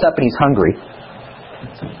he goes up and he's hungry.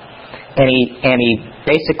 And he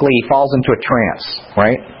basically falls into a trance,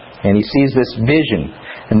 right? And he sees this vision.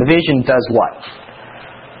 And the vision does what?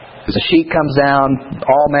 As a sheet comes down,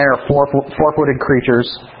 all manner of four-footed creatures.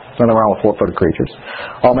 There's nothing wrong with four-footed creatures.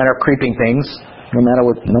 All manner of creeping things. No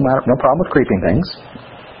problem with creeping things.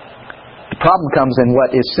 The problem comes in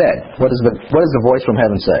what is said. What does the voice from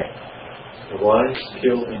heaven say? Arise,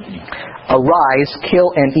 kill, and eat. Arise,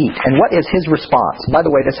 kill, and eat. And what is his response? By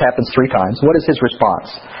the way, this happens 3 times. What is his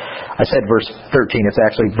response? I said verse 13. It's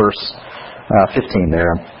actually verse 15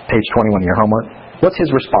 there, page 21 in your homework. What's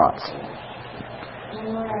his response?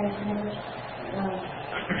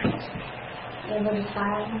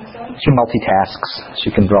 She multitasks.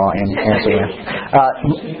 She can draw and answer.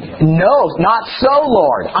 No, not so,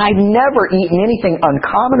 Lord. I've never eaten anything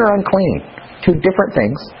uncommon or unclean. 2 different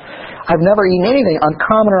things. I've never eaten anything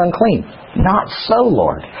uncommon or unclean. Not so,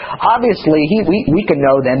 Lord. Obviously, we can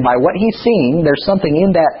know then by what he's seeing, there's something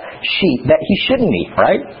in that sheet that he shouldn't eat,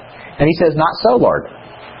 right? And he says, not so, Lord.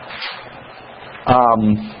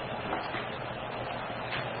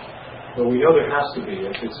 Well, we know there has to be.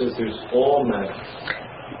 If it says there's all manner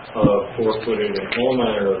of four-footed and all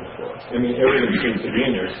manner of... I mean, everything seems to be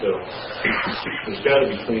in there, so there's got to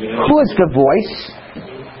be clean. Who is the voice?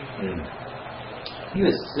 You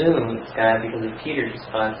assume it's God because of Peter's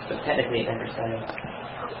response, but technically it never said it.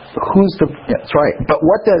 Who's the... That's right. But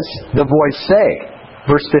what does the voice say?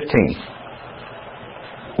 Verse 15.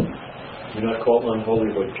 Do not call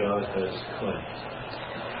unholy what God has cleansed.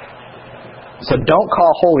 So don't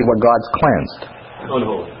call holy what God's cleansed.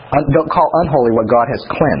 Unholy. Don't call unholy what God has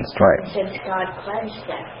cleansed, right? Since God cleansed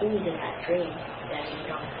that food in that dream, then you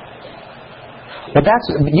don't have to. Well,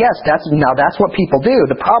 that's what people do.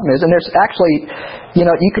 The problem is, and there's actually,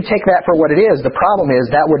 you could take that for what it is. The problem is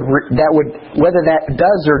that would whether that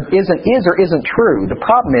does or isn't true. The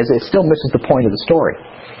problem is it still misses the point of the story.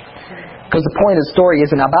 Because the point of the story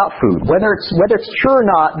isn't about food. Whether it's true or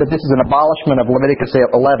not that this is an abolishment of Leviticus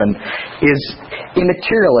 11 is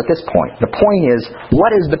immaterial at this point. The point is,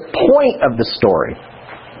 what is the point of the story?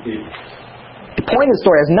 The point of the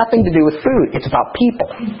story has nothing to do with food. It's about people,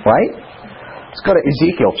 right? Let's go to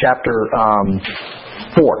Ezekiel chapter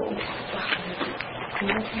 4.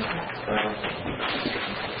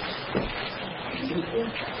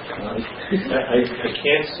 I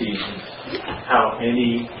can't see how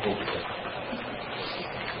any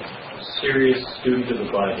serious student of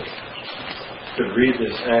the Bible could read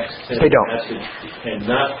this Acts 10 passage and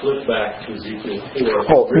not flip back to Ezekiel 4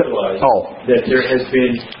 and realize that there has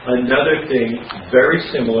been another thing very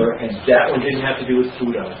similar, and that one didn't have to do with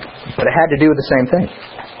food on it. But it had to do with the same thing.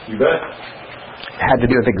 You bet. It had to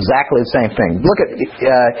do with exactly the same thing. Look at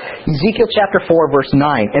Ezekiel chapter 4, verse 9.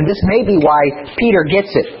 And this may be why Peter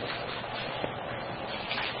gets it.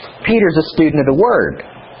 Peter's a student of the Word.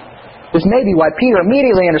 This may be why Peter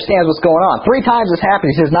immediately understands what's going on. 3 times this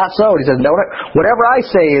happened. He says, not so. He says, no, whatever I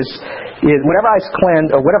say is whatever I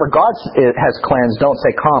cleanse, or whatever God has cleansed, don't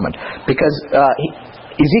say common. Because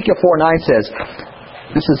Ezekiel 4:9 says,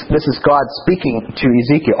 this is God speaking to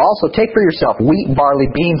Ezekiel. Also, take for yourself wheat,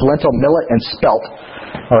 barley, beans, lentil, millet, and spelt.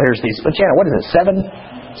 Oh, here's these. But Shannon, what is it?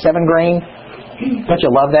 7 grain? Don't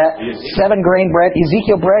you love that? 7 grain bread,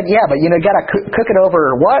 Ezekiel bread. Yeah, but got to cook it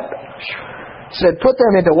over what? Said, put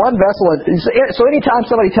them into one vessel. So anytime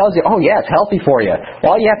somebody tells you, oh yeah, it's healthy for you,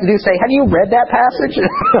 all you have to do is say, have you read that passage?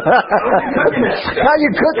 How are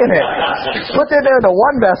you cooking it? Put them into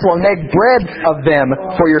one vessel and make bread of them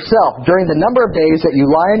for yourself. During the number of days that you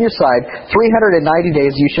lie on your side, 390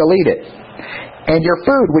 days you shall eat it. And your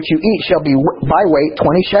food which you eat shall be by weight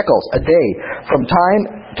 20 shekels a day. From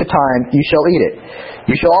time to time you shall eat it.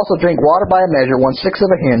 You shall also drink water by a measure, 1/6 of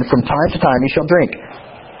a hin. From time to time you shall drink.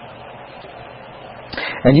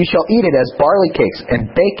 And you shall eat it as barley cakes and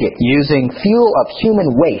bake it using fuel of human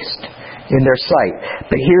waste in their sight.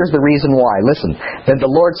 But here's the reason why. Listen. Then the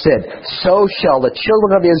Lord said, so shall the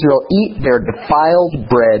children of Israel eat their defiled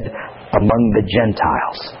bread among the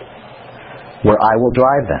Gentiles, where I will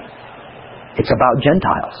drive them. It's about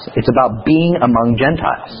Gentiles. It's about being among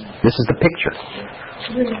Gentiles. This is the picture.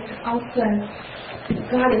 Also,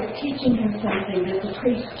 God is teaching him something that the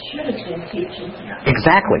priest should have been teaching him.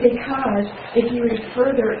 Exactly. Because if you read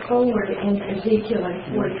further forward in Ezekiel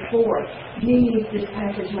 44, you used this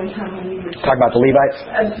passage one time when you were talk about the Levites?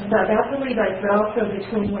 About the Levites, but also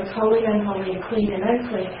between what's holy, unholy, and clean and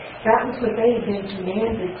unclean. That was what they had been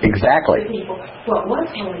commanded to exactly. the people. What was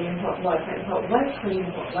holy and what wasn't, what was clean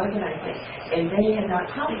and what wasn't unclean. And they had not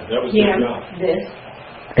taught him this.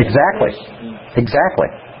 Exactly. Exactly.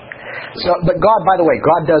 So, but God, by the way,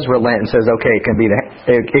 God does relent and says, okay, it can be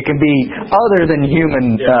It can be other than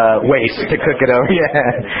human waste to cook it over.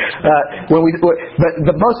 Yeah. But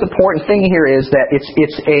the most important thing here is that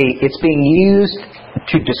it's being used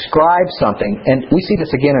to describe something, and we see this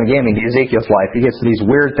again and again in Ezekiel's life. He gets these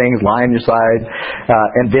weird things, lie on your side,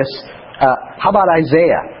 and this. How about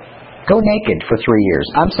Isaiah? Go naked for 3 years.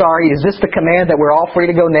 I'm sorry, is this the command that we're all free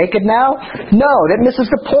to go naked now? No, that misses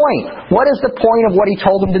the point. What is the point of what he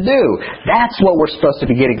told them to do? That's what we're supposed to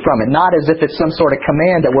be getting from it, not as if it's some sort of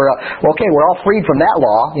command that we're all freed from that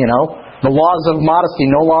law, The laws of modesty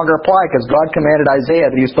no longer apply because God commanded Isaiah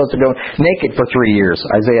that he was supposed to go naked for 3 years,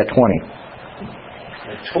 Isaiah 20.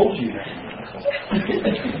 I told you that.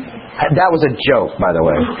 That was a joke, by the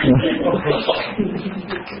way.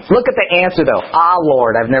 Look at the answer, though.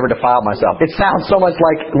 Lord, I've never defiled myself. It sounds so much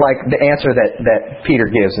like the answer that Peter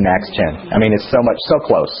gives in Acts 10. I mean, it's so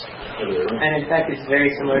close. And in fact, it's very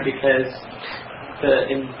similar because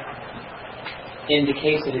in the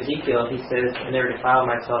case of Ezekiel, he says, I never defiled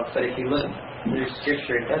myself. But if you look through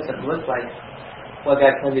Scripture, it doesn't look like what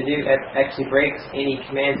God planned to do. That actually breaks any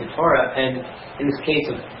commands of Torah. And in this case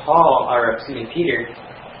of Peter,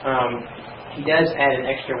 he does add an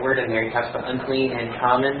extra word in there. He talks about unclean and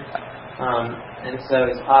common. And so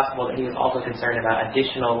it's possible that he was also concerned about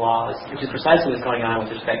additional laws, which is precisely what's going on with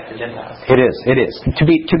respect to Gentiles. It is. To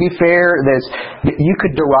be fair, you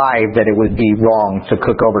could derive that it would be wrong to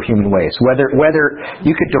cook over human waste. Whether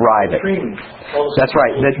you could derive it. That's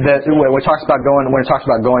right. When it talks about going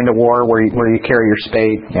to war, where you carry your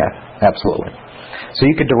spade, yeah, absolutely. So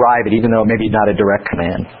you could derive it, even though maybe not a direct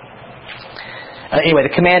command. Anyway,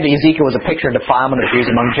 the command to Ezekiel was a picture of defilement of Jews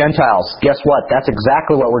among Gentiles. Guess what? That's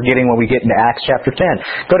exactly what we're getting when we get into Acts chapter 10.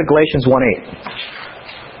 Go to Galatians 1:8.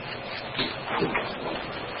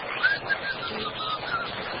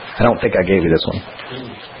 I don't think I gave you this one.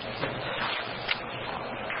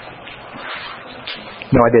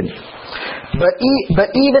 No, I didn't. But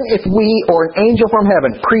even if we or an angel from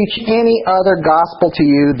heaven preach any other gospel to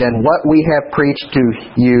you than what we have preached to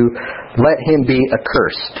you, let him be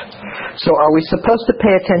accursed. So are we supposed to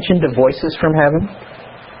pay attention to voices from heaven?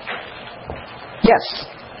 Yes.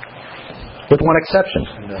 With one exception.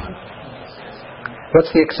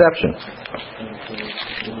 What's the exception?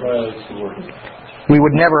 We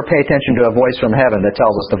would never pay attention to a voice from heaven that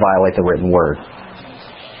tells us to violate the written word.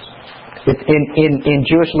 In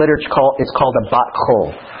Jewish literature, it's called a bat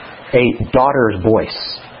kol, a daughter's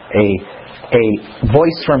voice. A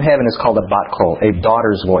voice from heaven is called a bat kol, a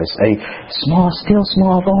daughter's voice, a still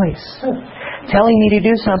small voice, telling me to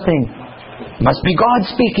do something. Must be God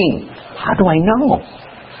speaking. How do I know?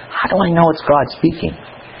 How do I know it's God speaking?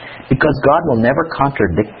 Because God will never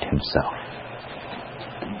contradict himself.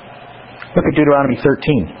 Look at Deuteronomy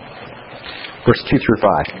 13, verse 2 through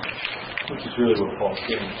 5. Which is really what Paul's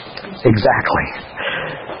saying. Exactly.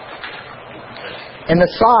 And the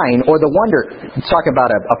sign or the wonder, it's talking about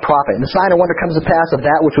a prophet, and the sign or wonder comes to pass of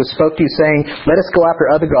that which was spoke to you, saying, let us go after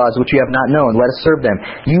other gods which you have not known, let us serve them.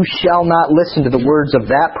 You shall not listen to the words of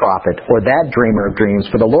that prophet or that dreamer of dreams,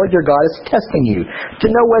 for the Lord your God is testing you, to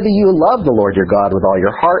know whether you love the Lord your God with all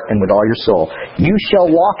your heart and with all your soul. You shall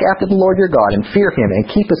walk after the Lord your God and fear him and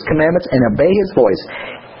keep his commandments and obey his voice.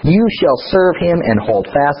 You shall serve him and hold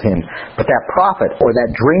fast him. But that prophet or that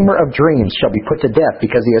dreamer of dreams shall be put to death,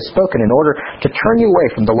 because he has spoken in order to turn you away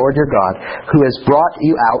from the Lord your God, who has brought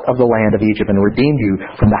you out of the land of Egypt and redeemed you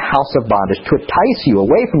from the house of bondage, to entice you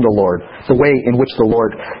away from the Lord, the way in which the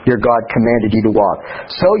Lord your God commanded you to walk.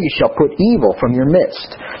 So you shall put evil from your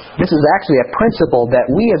midst. This is actually a principle that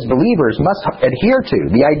we as believers must adhere to.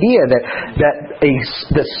 The idea that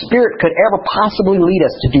the Spirit could ever possibly lead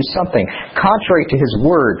us to do something contrary to his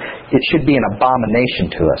word, it should be an abomination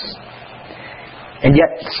to us. And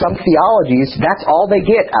yet, some theologies, that's all they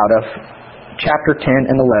get out of chapter 10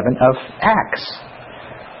 and 11 of Acts.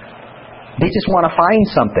 They just want to find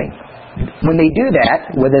something. When they do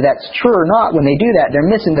that, whether that's true or not, when they do that,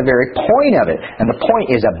 they're missing the very point of it. And the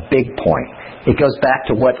point is a big point. It goes back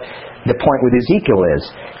to what the point with Ezekiel is.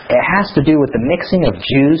 It has to do with the mixing of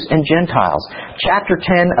Jews and Gentiles. Chapter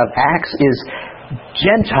 10 of Acts is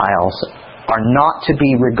Gentiles are not to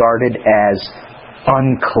be regarded as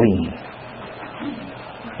unclean.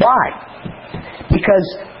 Why? Because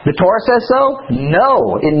the Torah says so?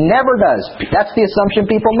 No, it never does. That's the assumption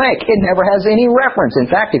people make. It never has any reference.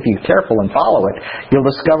 In fact, if you're careful and follow it, you'll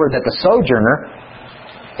discover that the sojourner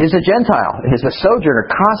is a Gentile. It is the sojourner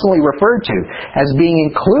constantly referred to as being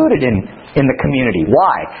included in the community.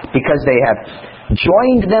 Why? Because they have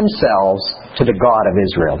joined themselves to the God of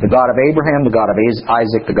Israel, the God of Abraham, the God of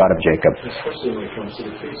Isaac, the God of Jacob. Especially when it comes to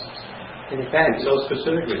the feasts. And in fact, so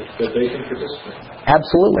specifically that they can participate.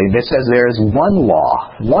 Absolutely. This says there is one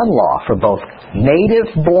law for both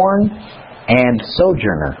native-born and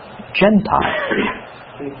sojourner, Gentile.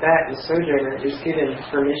 in fact, the sojourner is given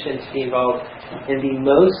permission to be involved in the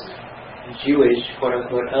most Jewish,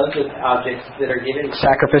 quote-unquote, of the objects that are given.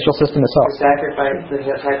 Sacrificial system itself.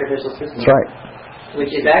 The sacrificial system. That's right.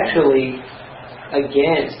 Which is actually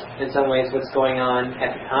against, in some ways, what's going on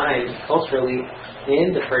at the time, culturally,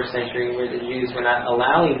 in the first century, where the Jews were not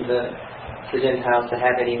allowing the Gentiles to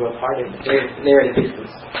have any real part in it. They're at a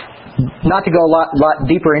distance. Not to go a lot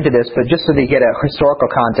deeper into this, but just so that you get a historical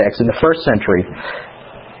context, in the first century,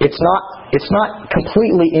 it's not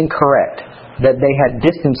completely incorrect that they had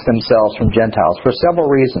distanced themselves from Gentiles for several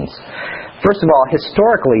reasons. First of all,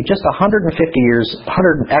 historically, just 150 years,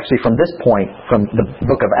 actually from this point, from the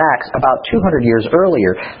book of Acts, about 200 years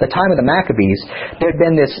earlier, the time of the Maccabees, there had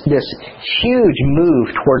been this huge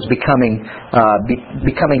move towards becoming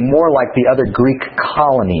more like the other Greek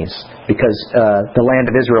colonies, because the land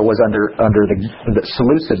of Israel was under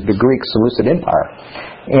the Greek Seleucid Empire.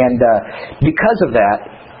 And because of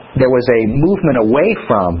that, there was a movement away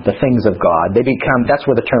from the things of God. That's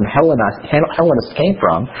where the term Hellenist came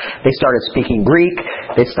from. They started speaking Greek.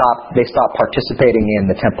 They stopped participating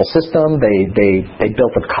in the temple system. They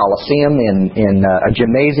built a Colosseum in a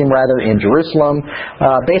gymnasium rather in Jerusalem.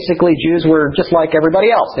 Basically, Jews were just like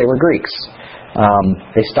everybody else. They were Greeks.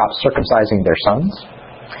 They stopped circumcising their sons.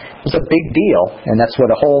 It's a big deal, and that's where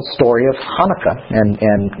the whole story of Hanukkah and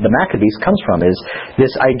the Maccabees comes from, is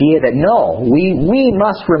this idea that no, we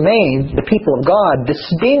must remain the people of God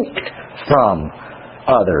distinct from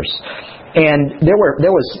others. And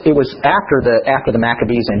it was after the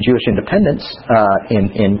Maccabees and Jewish independence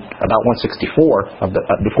in about 164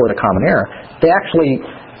 before the Common Era,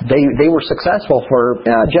 they were successful for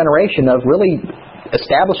a generation of really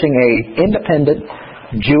establishing a independent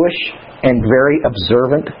Jewish and very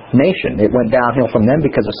observant nation. It went downhill from them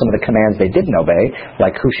because of some of the commands they didn't obey,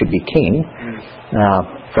 like who should be king,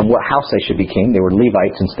 from what house they should be king. They were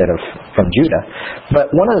Levites instead of from Judah. But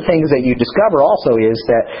one of the things that you discover also is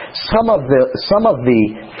that some of the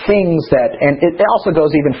things that, and it also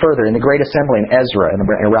goes even further in the Great Assembly in Ezra, in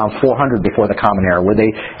around 400 before the Common Era, where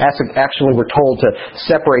they actually were told to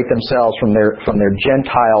separate themselves from their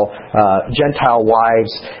Gentile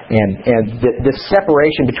wives, and the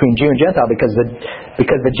separation between Jew and Gentile, because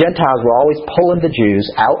the Gentiles were always pulling the Jews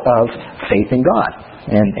out of faith in God.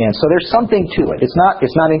 And so there's something to it. It's not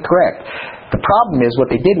incorrect. The problem is what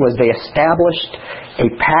they did was they established a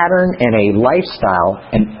pattern and a lifestyle,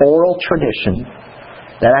 an oral tradition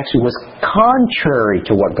that actually was contrary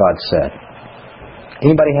to what God said.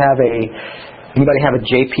 Anybody have a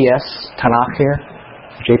JPS Tanakh here?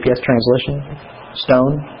 JPS translation?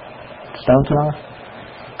 Stone Tanakh?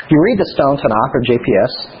 If you read the Stone Tanakh or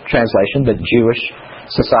JPS translation, the Jewish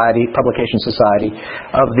Publication Society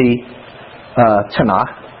of the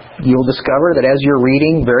Tanakh, you'll discover that as you're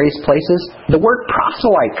reading various places, the word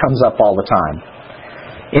proselyte comes up all the time.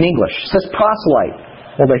 In English, it says proselyte.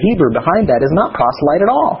 Well, the Hebrew behind that is not proselyte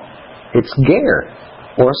at all. It's ger,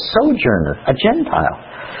 or a sojourner, a Gentile.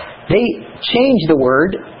 They changed the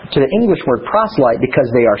word to the English word proselyte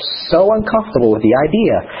because they are so uncomfortable with the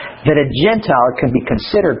idea that a Gentile can be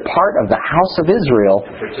considered part of the house of Israel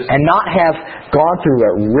and not have gone through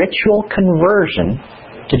a ritual conversion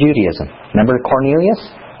to Judaism. Remember Cornelius?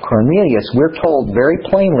 Cornelius, we're told very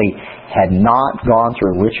plainly, had not gone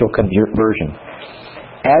through ritual conversion.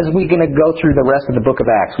 As we're going to go through the rest of the book of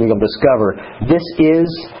Acts, we will discover this is,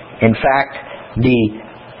 in fact,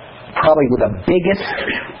 probably the biggest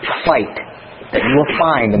fight that you will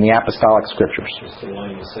find in the apostolic scriptures. It's the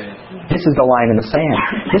line in the sand. This is the line in the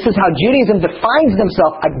sand. This is how Judaism defines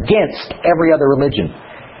themselves against every other religion.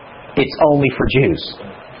 It's only for Jews.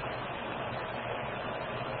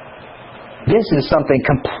 This is something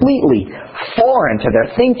completely foreign to their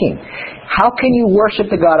thinking. How can you worship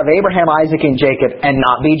the God of Abraham, Isaac, and Jacob and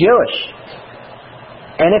not be Jewish?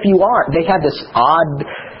 And if you aren't, they have this odd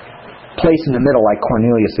place in the middle like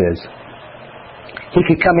Cornelius is. He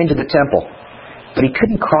could come into the temple, but he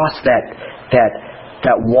couldn't cross that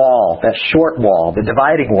wall, that short wall, the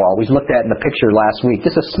dividing wall we looked at in the picture last week.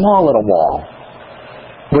 Just a small little wall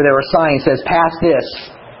where there were signs that says, "Pass this,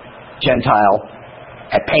 Gentile,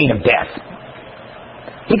 at pain of death."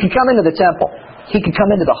 He could come into the temple. He could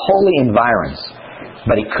come into the holy environs,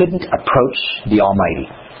 but he couldn't approach the Almighty.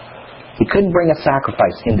 He couldn't bring a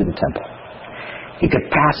sacrifice into the temple. He could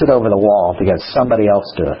pass it over the wall because somebody else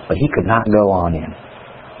do it, but he could not go on in.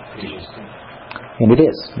 And it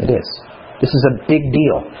is. This is a big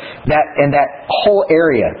deal. That whole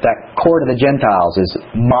area, that court of the Gentiles, is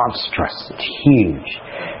monstrous. It's huge.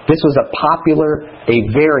 This was a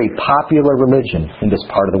very popular religion in this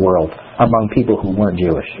part of the world among people who weren't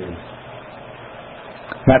Jewish.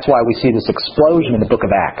 And that's why we see this explosion in the book of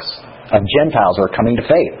Acts of Gentiles who are coming to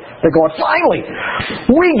faith. They're going, finally,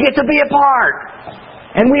 we get to be a part.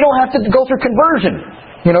 And we don't have to go through conversion.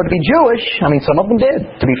 To be Jewish. I mean, some of them did.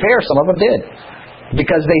 To be fair, some of them did.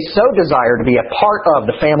 Because they so desire to be a part of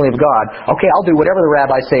the family of God. Okay, I'll do whatever the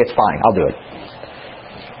rabbis say, it's fine. I'll do it.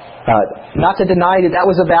 Not to deny that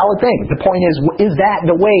was a valid thing. The point is that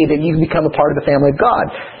the way that you become a part of the family of God?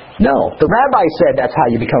 No. The rabbi said that's how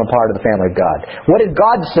you become a part of the family of God. What did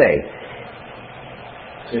God say?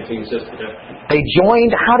 They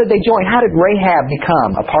joined. How did they join? How did Rahab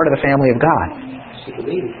become a part of the family of God? She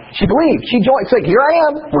believed. She believed. She joined. It's like, here I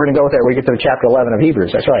am. We're going to go with that when we get to chapter 11 of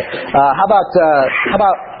Hebrews. That's right. How about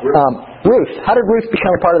Ruth? How did Ruth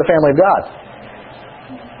become a part of the family of God?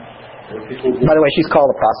 By the way, she's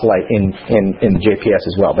called a proselyte in the JPS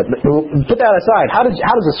as well. But put that aside. How does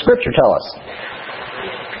the Scripture tell us?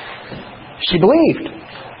 She believed.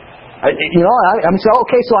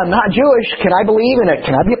 Okay, so I'm not Jewish. Can I believe in it?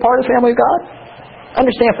 Can I be a part of the family of God?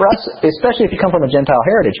 Understand, for us, especially if you come from a Gentile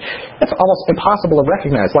heritage, it's almost impossible to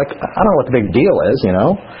recognize. Like, I don't know what the big deal is,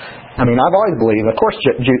 I mean, I've always believed, of course,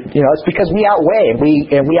 it's because we outweigh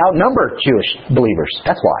and we outnumber Jewish believers.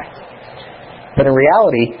 That's why. But in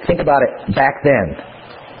reality, think about it back then.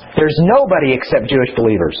 There's nobody except Jewish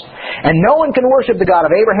believers. And no one can worship the God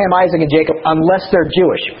of Abraham, Isaac, and Jacob unless they're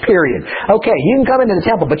Jewish. Period. Okay, you can come into the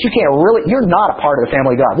temple, but you're not a part of the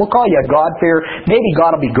family of God. We'll call you a God-fearer. Maybe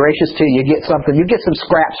God will be gracious to you. You get some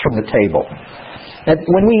scraps from the table. And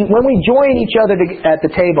when we join each other at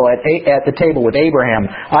the table with Abraham,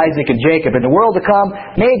 Isaac, and Jacob, in the world to come,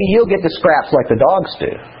 maybe you'll get the scraps like the dogs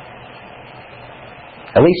do.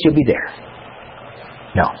 At least you'll be there.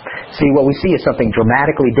 No. See, what we see is something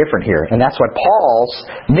dramatically different here. And that's what Paul's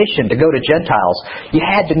mission to go to Gentiles. You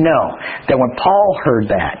had to know that when Paul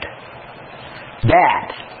heard that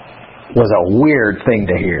was a weird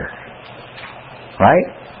thing to hear. Right?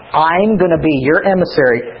 I'm going to be your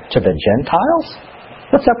emissary to the Gentiles?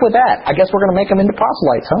 What's up with that? I guess we're going to make them into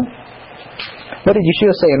proselytes, huh? What did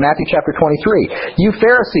Yeshua say in Matthew chapter 23? You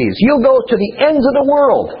Pharisees, you'll go to the ends of the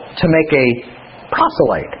world to make a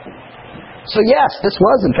proselyte. So yes, this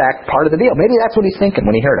was in fact part of the deal. Maybe that's what he's thinking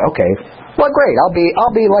when he heard, okay, well great, I'll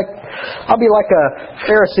be like a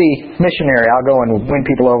Pharisee missionary. I'll go and win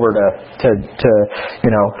people over to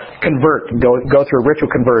convert, go through ritual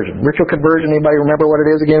conversion. Ritual conversion, anybody remember what it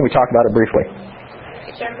is again? We talked about it briefly.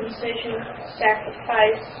 Circumcision,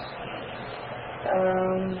 sacrifice,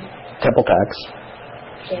 temple tax.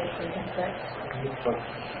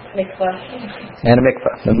 Mikvah. And a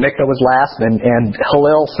mikvah. The mikvah was last, and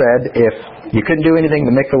Hillel said if you couldn't do anything,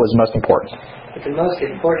 the mikvah was most important. But the most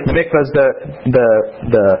important... The mikvah is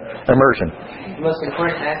the immersion. The most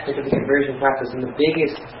important aspect of the conversion process, and the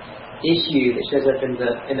biggest issue that shows up in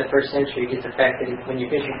the first century, is the fact that when you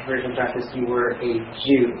finish the conversion process, you were a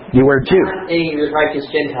Jew. You were a Jew. Not a righteous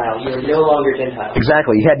Gentile. You were no longer Gentile.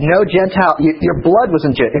 Exactly. You had no Gentile. Your blood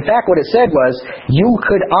wasn't Jew. In fact, what it said was, you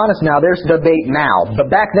could now there's debate now, but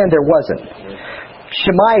back then there wasn't.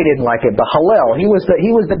 Shammai didn't like it, but Hillel, he was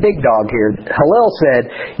the big dog here. Hillel said,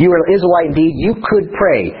 you were an Israelite indeed, you could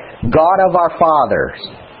pray, God of our fathers,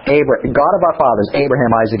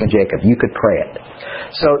 Abraham, Isaac, and Jacob. You could pray it.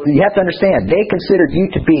 So you have to understand, they considered you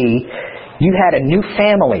had a new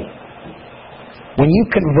family. When you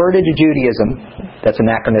converted to Judaism, that's an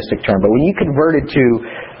anachronistic term, but when you converted to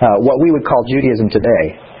what we would call Judaism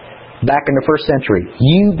today, back in the first century,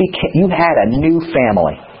 you had a new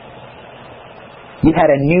family. You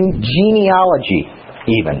had a new genealogy,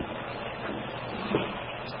 even.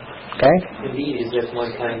 Okay? Indeed, is just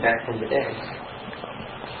one coming back from the dead.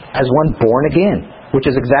 As one born again, which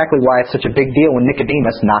is exactly why it's such a big deal when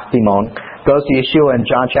Nicodemus, Nachdimon, goes to Yeshua in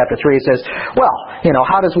John chapter 3 and says, well,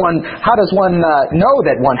 how does one know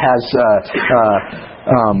that one has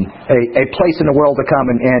a place in the world to come?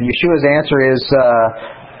 And Yeshua's answer is,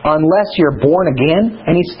 unless you're born again.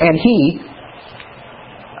 And he,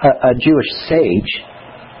 a Jewish sage,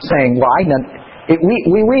 saying, well,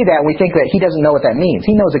 we read that and we think that he doesn't know what that means.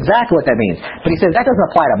 He knows exactly what that means. But he says, that doesn't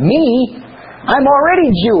apply to me. I'm already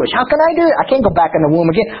Jewish. How can I do it? I can't go back in the womb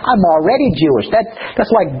again. I'm already Jewish.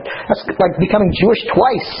 That's like becoming Jewish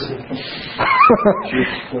twice.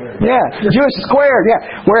 Yeah, Jewish squared.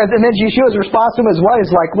 Yeah. Whereas, and then Yeshua's response to him is what?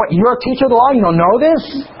 Is like, what? You're a teacher of the law? You don't know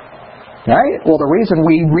this? Right? Well, the reason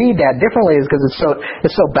we read that differently is because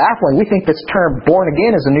it's so baffling. We think this term "born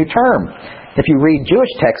again" is a new term. If you read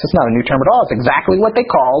Jewish texts, it's not a new term at all. It's exactly what they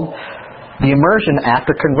called the immersion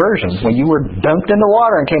after conversion. When you were dunked in the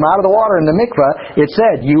water and came out of the water in the mikvah, it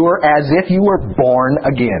said you were as if you were born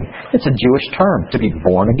again. It's a Jewish term, to be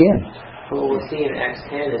born again. What we'll see in Acts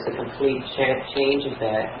 10 is a complete change of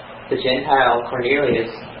that. The Gentile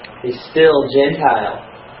Cornelius is still Gentile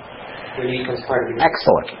when he becomes part of the...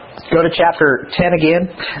 Excellent. Go to chapter 10 again.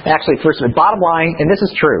 Actually, first, bottom line, and this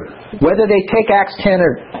is true, whether they take Acts 10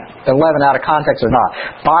 or 11 out of context or not,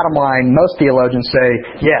 bottom line, most theologians say,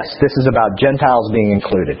 yes, this is about Gentiles being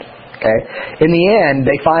included. Okay? In the end,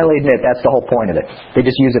 they finally admit that's the whole point of it. They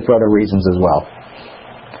just use it for other reasons as well.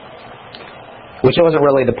 Which wasn't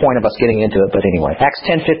really the point of us getting into it, but anyway. Acts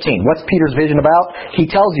 10:15. What's Peter's vision about? He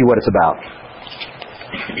tells you what it's about.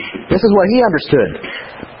 This is what he understood.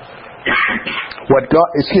 What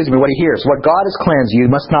he hears. What God has cleansed you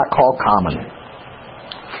must not call common.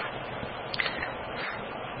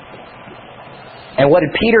 And what did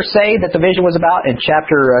Peter say that the vision was about? In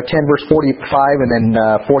chapter 10, verse 45, and then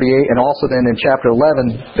 48, and also then in chapter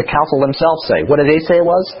 11, the council themselves say. What did they say it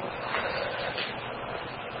was?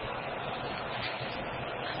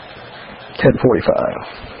 10:45.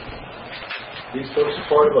 These folks are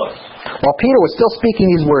part of us. While Peter was still speaking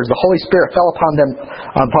these words, the Holy Spirit fell upon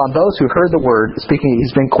those who heard the word, speaking,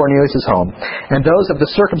 he's been Cornelius' home. And those of the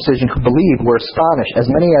circumcision who believed were astonished, as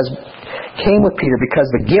many as came with Peter, because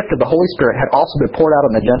the gift of the Holy Spirit had also been poured out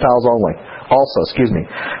on the Gentiles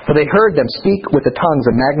For they heard them speak with the tongues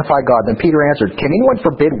and magnify God. Then Peter answered, Can anyone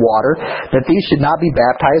forbid water, that these should not be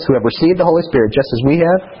baptized who have received the Holy Spirit just as we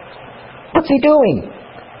have? What's he doing?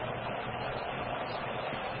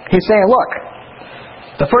 He's saying, look,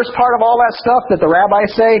 the first part of all that stuff that the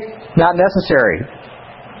rabbis say, not necessary.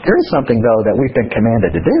 There is something, though, that we've been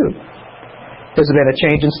commanded to do. There's been a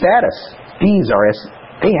change in status.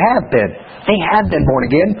 They have been born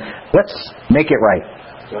again. Let's make it right.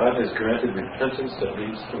 God has granted repentance that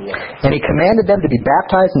leads to life. And He commanded them to be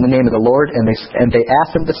baptized in the name of the Lord, and they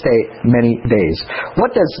asked them to stay many days.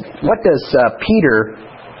 What does Peter,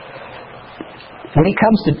 when he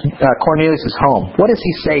comes to Cornelius' home, what does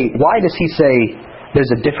he say? Why does he say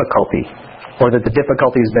there's a difficulty, or that the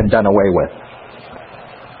difficulty has been done away with?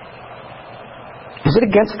 Is it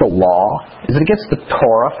against the law? Is it against the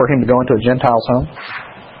Torah for him to go into a Gentile's home?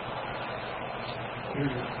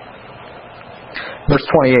 Verse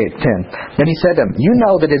 28:10. Then he said to him, You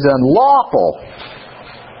know that it is unlawful,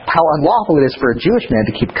 how unlawful it is for a Jewish man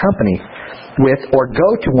to keep company with or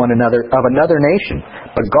go to one another of another nation.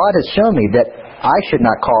 But God has shown me that I should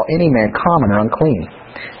not call any man common or unclean.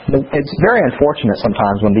 It's very unfortunate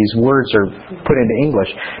sometimes when these words are put into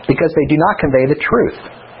English because they do not convey the truth.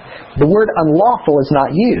 The word unlawful is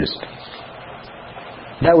not used.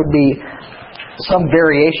 That would be some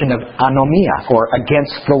variation of anomia, or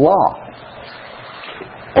against the law,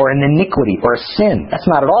 or an iniquity, or a sin. That's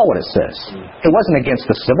not at all what it says. It wasn't against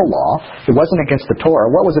the civil law. It wasn't against the Torah.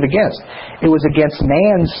 What was it against? It was against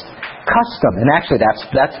man's custom. And actually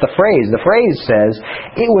that's the phrase. The phrase says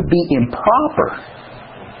it would be improper.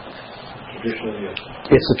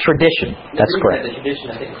 It's a tradition. That's correct. The tradition,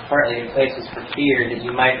 I think, is partly in places for fear that you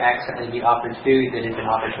might accidentally be offered food that has been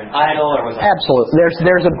offered to an idol, or was absolutely.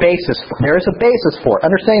 There's a basis. There is a basis for it.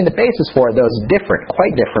 Understanding the basis for it, though, is different,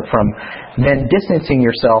 quite different from then distancing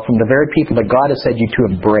yourself from the very people that God has said you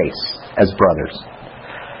to embrace as brothers.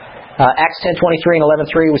 Acts 10:23 and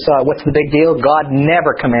 11:3, we saw what's the big deal? God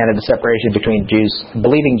never commanded the separation between Jews,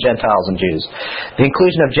 believing Gentiles and Jews. The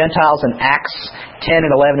inclusion of Gentiles in Acts 10 and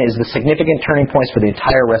 11 is the significant turning points for the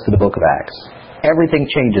entire rest of the book of Acts. Everything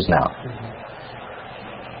changes now.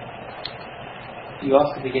 You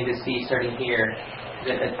also begin to see, starting here,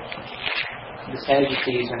 that the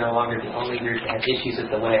Sadducees are no longer the only group that has issues with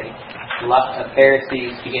the way. A lot of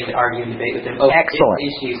Pharisees begin to argue and debate with them over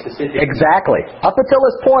issues specifically. Exactly. Up until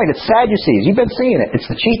this point, it's Sadducees. You've been seeing it. It's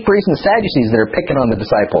the chief priests and the Sadducees that are picking on the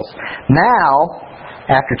disciples. Now,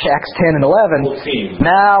 after Acts 10 and 11,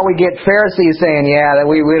 now we get Pharisees saying, yeah,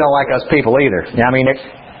 we don't like us people either. I mean,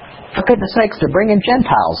 for goodness sakes, they're bringing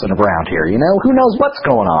Gentiles around here. You know, who knows what's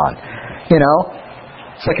going on? You know,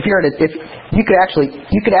 it's like if you could actually,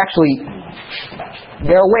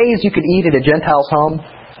 there are ways you could eat at a Gentile's home.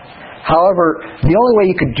 However, the only way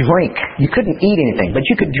you could drink, you couldn't eat anything, but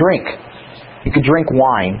you could drink. You could drink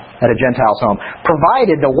wine at a Gentile's home,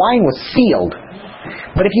 provided the wine was sealed.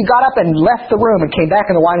 But if you got up and left the room and came back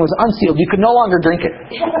and the wine was unsealed, you could no longer drink it.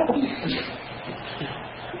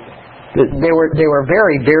 They were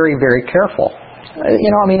very, very, very careful.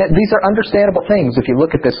 These are understandable things. If you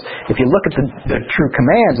look at this, if you look at the true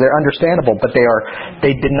commands, they're understandable, but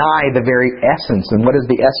they deny the very essence. And what is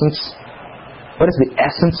the essence? What is the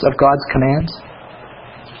essence of God's commands?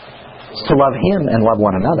 It's to love Him and love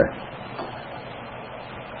one another.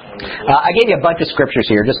 I gave you a bunch of scriptures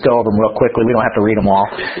here. Just go over them real quickly. We don't have to read them all.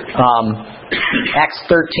 Acts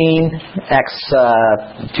 13,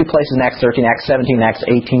 two places in Acts 13, Acts 17, Acts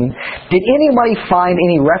 18. Did anybody find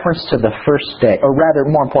any reference to the first day? Or rather,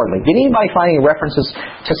 more importantly, did anybody find any references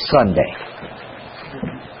to Sunday?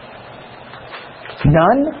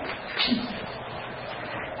 None?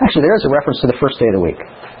 Actually, there is a reference to the first day of the week.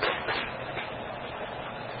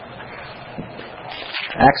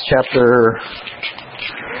 Acts chapter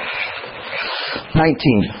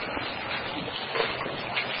 19.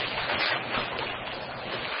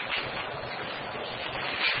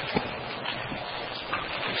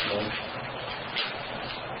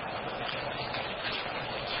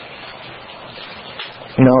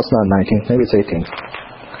 No, it's not 19. Maybe it's 18.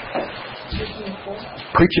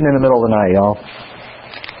 Preaching in the middle of the night, y'all.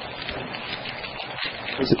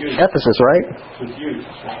 Ephesus, right?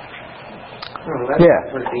 Yeah.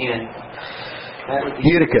 Towards the end.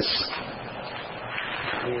 Eutychus.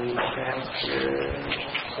 In chapter...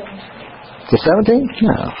 Is it 17?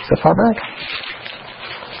 No. Is that far back?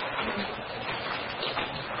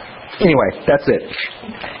 Anyway, that's it.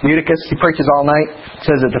 Eutychus, he preaches all night.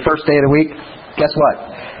 Says that the first day of the week, guess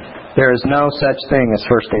what? There is no such thing as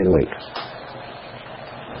first day of the week.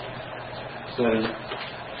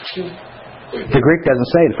 The Greek doesn't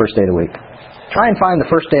say the first day of the week. Try and find the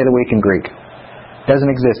first day of the week in Greek. It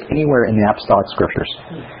doesn't exist anywhere in the Apostolic Scriptures.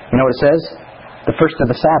 You know what it says? The first of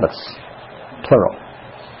the Sabbaths. Plural.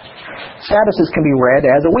 Sabbaths can be read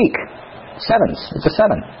as a week. Sevens. It's a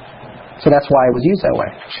 7. So that's why it was used that way.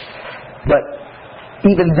 But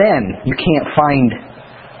even then, you can't find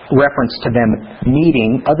reference to them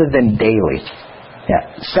meeting other than daily.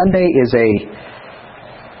 Yeah. Sunday is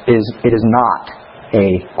not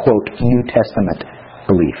a, quote, New Testament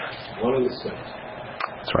belief. One of the six.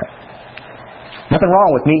 That's right. Nothing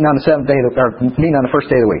wrong with meeting on the seventh day, or meeting on the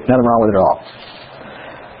first day of the week. Nothing wrong with it at all.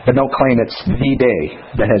 But don't claim it's the day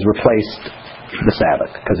that has replaced the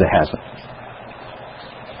Sabbath, because it hasn't.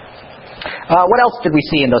 What else did we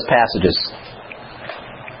see in those passages?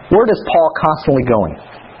 Where is Paul constantly going?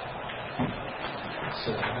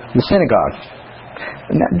 The synagogue.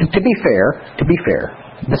 Now, to be fair,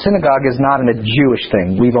 the synagogue is not a Jewish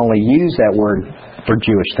thing. We've only used that word for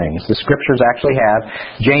Jewish things. The Scriptures actually have.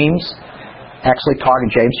 James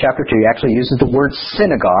chapter 2 actually uses the word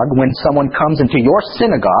synagogue. When someone comes into your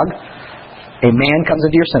synagogue, a man comes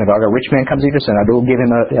into your synagogue, a rich man comes into your synagogue, it will give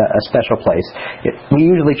him a special place. We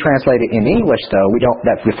usually translate it in English, though. We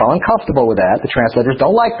feel uncomfortable with that. The translators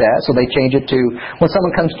don't like that, so they change it to when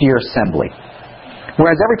someone comes to your assembly.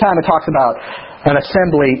 Whereas every time it talks about an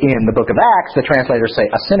assembly in the book of Acts, the translators say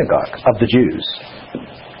a synagogue of the Jews.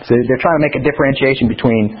 So they're trying to make a differentiation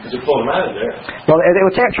between... Because you're pulling them out of there. Well, they were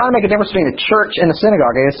trying to make a difference between the church and the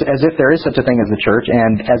synagogue, as if there is such a thing as the church,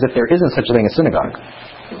 and as if there isn't such a thing as synagogue.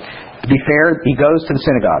 To be fair, he goes to the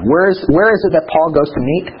synagogue. Where is it that Paul goes to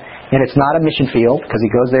meet? And it's not a mission field, because he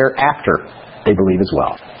goes there after they believe as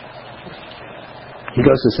well. He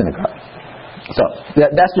goes to the synagogue. So,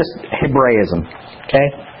 that's just Hebraism. Okay?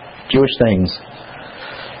 Jewish things.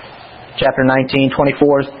 Chapter 19,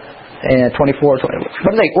 24... And 24, 20.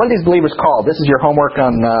 What are these believers called? This is your homework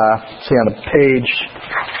on, on the page,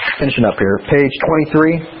 finishing up here, page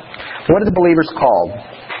 23. What are the believers called?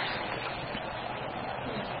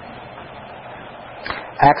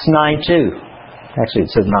 Acts 9:2. Actually, it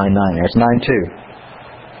says 9:9 there. It's 9:2.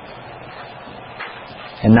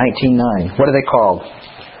 And 19:9. What are they called?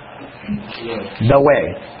 The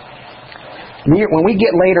way. When we get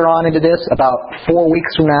later on into this, about 4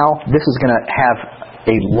 weeks from now, this is going to have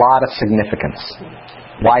a lot of significance.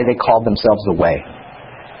 Why they called themselves the way.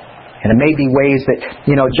 And it may be ways that,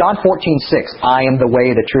 John 14:6, I am the way,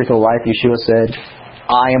 the truth, and the life, Yeshua said.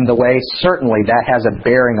 I am the way. Certainly that has a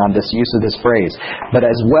bearing on this use of this phrase. But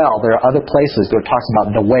as well, there are other places that it talks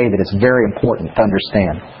about the way that is very important to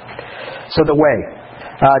understand. So the way.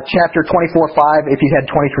 Chapter 24:5, if you had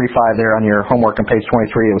 23:5 there on your homework on page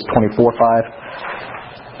 23, it was 24:5.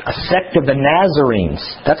 A sect of the Nazarenes.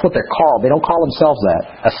 That's what they're called. They don't call themselves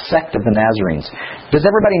that. A sect of the Nazarenes. Does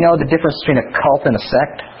everybody know the difference between a cult and a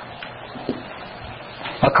sect?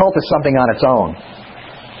 A cult is something on its own.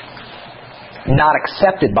 Not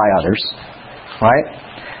accepted by others. Right?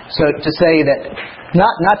 So to say that,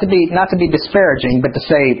 not to be disparaging, but to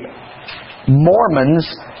say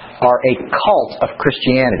Mormons are a cult of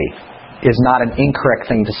Christianity. is not an incorrect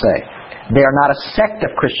thing to say. They are not a sect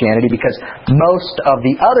of Christianity because most of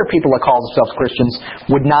the other people that call themselves Christians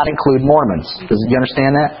would not include Mormons. Do you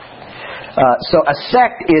understand that? So a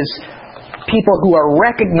sect is people who are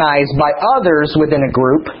recognized by others within a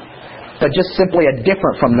group, but just simply are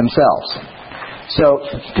different from themselves. So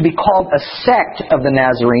to be called a sect of the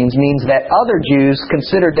Nazarenes means that other Jews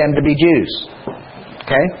considered them to be Jews.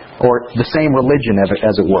 Okay? Or the same religion,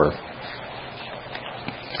 as it were.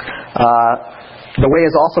 The way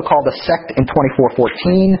is also called a sect in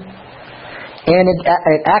 24:14. And in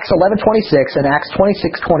Acts 11:26 and Acts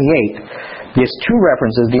 26:28, there's two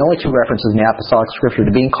references, the only two references in the Apostolic Scripture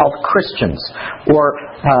to being called Christians, or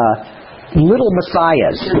little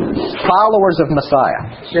messiahs, followers of Messiah.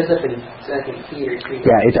 It shows up in 2 Peter 3.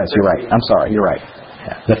 Yeah, it does. You're right. I'm sorry. You're right.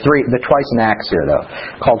 Yeah. The twice in Acts here, though,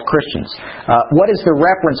 called Christians. What is the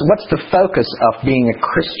reference? What's the focus of being a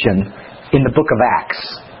Christian in the book of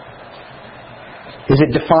Acts? Is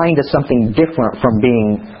it defined as something different from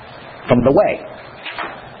the way?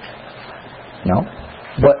 No.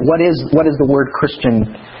 What is the word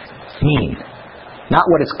Christian mean? Not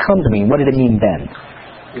what it's come to mean. What did it mean then?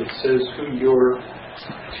 It says who your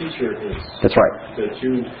teacher is. That's right. That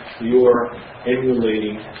you're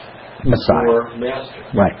emulating Messiah. your master.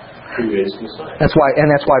 Right. Who is Messiah. That's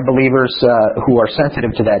why believers who are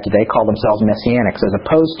sensitive to that today call themselves Messianics, as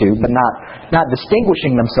opposed to, but not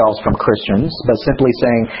distinguishing themselves from Christians, but simply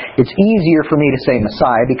saying it's easier for me to say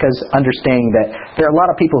Messiah because understanding that there are a lot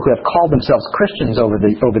of people who have called themselves Christians over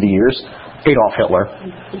the years. Adolf Hitler,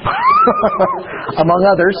 among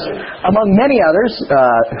many others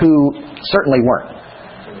who certainly weren't.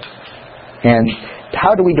 And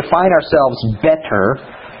how do we define ourselves better?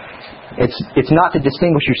 It's not to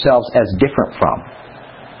distinguish yourselves as different from,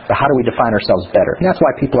 but how do we define ourselves better? And that's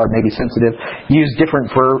why people are maybe sensitive, use different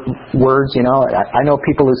words. You know, I know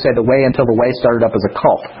people who say the way until the way started up as a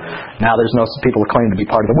cult. Now there's no people who claim to be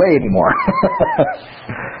part of the way anymore.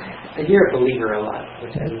 I hear a believer a lot.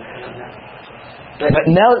 Which I don't know. But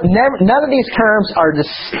none of these terms are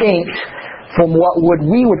distinct from what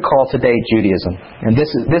we would call today Judaism. And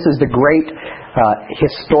this is the great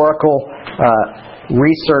historical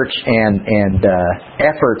research and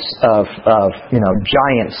efforts of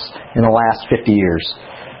giants in the last 50 years,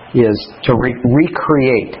 is to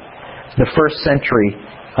recreate the first century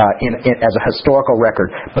as a historical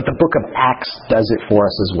record. But the book of Acts does it for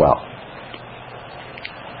us as well,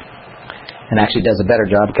 and actually does a better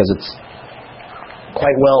job because it's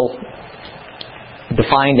quite well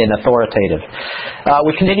defined and authoritative.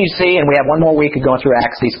 We continue to see, and we have one more week of going through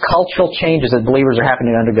Acts, these cultural changes that believers are having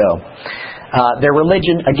to undergo. Their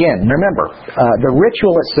religion, again, remember, the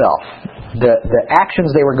ritual itself, the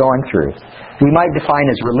actions they were going through, we might define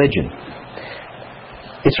as religion.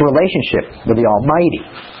 Its relationship with the Almighty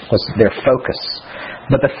was their focus.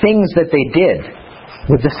 But the things that they did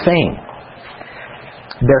were the same.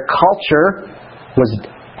 Their culture was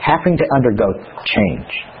having to undergo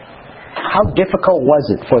change. How difficult was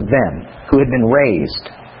it for them who had been raised,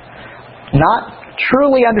 not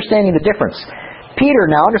truly understanding the difference? Peter,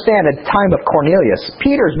 now understand, at the time of Cornelius,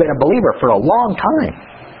 Peter's been a believer for a long time.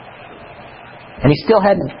 And he still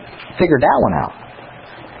hadn't figured that one out.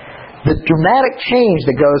 The dramatic change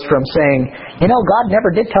that goes from saying, God never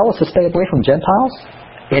did tell us to stay away from Gentiles.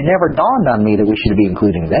 It never dawned on me that we should be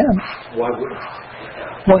including them. Why would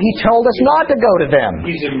Well, he told us not to go to them.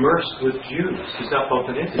 He's immersed with Jews. He's not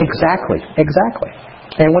bumping into them. Exactly.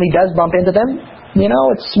 And when he does bump into them,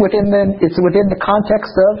 it's within the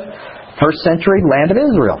context of first century land of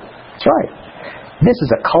Israel. That's right. This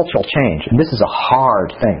is a cultural change, and this is a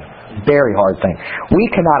hard thing, very hard thing. We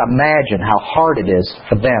cannot imagine how hard it is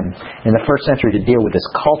for them in the first century to deal with this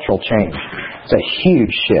cultural change. It's a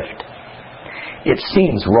huge shift. It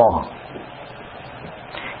seems wrong.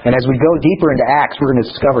 And as we go deeper into Acts, we're going to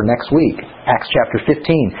discover next week, Acts chapter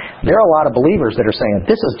 15, there are a lot of believers that are saying,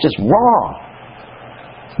 this is just wrong.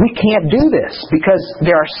 We can't do this because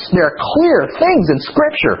there are clear things in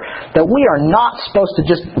Scripture that we are not supposed to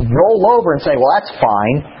just roll over and say, well, that's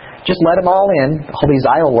fine. Just let them all in, all these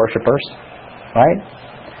idol worshippers. Right?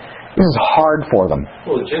 This is hard for them.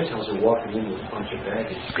 Well, the Gentiles are walking in with a bunch of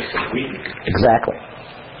baggage. Just a week. Exactly.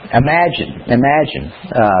 Imagine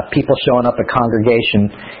people showing up at congregation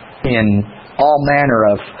in all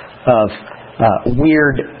manner of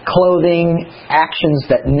weird clothing, actions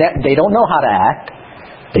that they don't know how to act.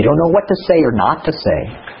 They don't know what to say or not to say.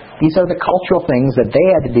 These are the cultural things that they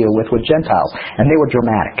had to deal with Gentiles, and they were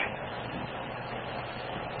dramatic.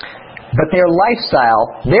 But their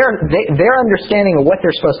lifestyle, their understanding of what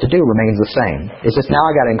they're supposed to do remains the same. It's just now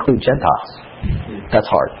I got to include Gentiles. That's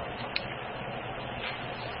hard.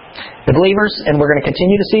 The believers, and we're going to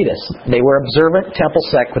continue to see this, they were observant temple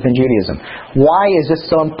sect within Judaism. Why is this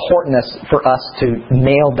so important for us to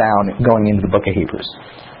nail down going into the book of Hebrews?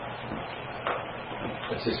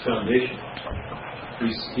 That's his foundation.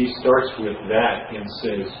 He starts with that and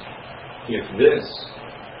says, if this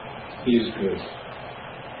is good,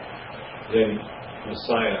 then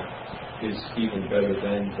Messiah is even better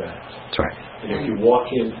than that. That's right. And if you walk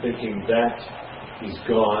in thinking that is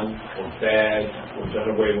gone or bad or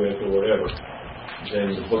done away with or whatever,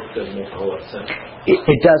 then the book doesn't make a whole lot of sense.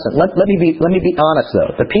 It doesn't. Let me be honest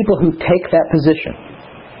though. The people who take that position,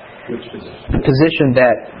 Which position? the position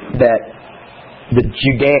that the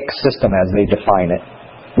Judaic system, as they define it,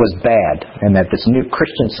 was bad, and that this new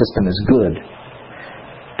Christian system is good.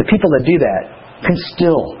 The people that do that can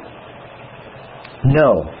still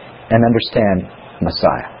know and understand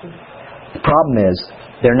Messiah. The problem is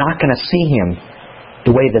they're not going to see Him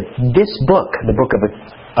the way that this book, the book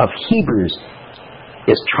of Hebrews,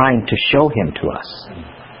 is trying to show Him to us.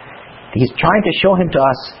 He's trying to show Him to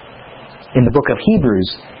us in the book of Hebrews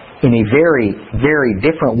in a very, very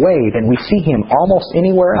different way than we see Him almost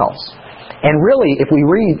anywhere else. And really, if we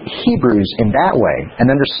read Hebrews in that way and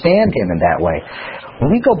understand Him in that way, when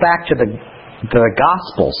we go back to the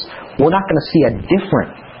Gospels, we're not going to see a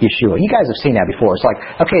different Yeshua. You guys have seen that before. It's like,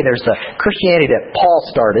 okay, there's the Christianity that Paul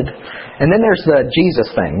started, and then there's the Jesus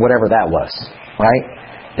thing, whatever that was, right?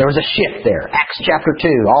 There was a shift there. Acts chapter 2,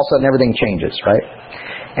 all of a sudden everything changes, right?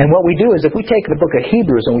 And what we do is, if we take the book of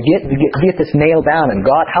Hebrews and we get this nailed down, and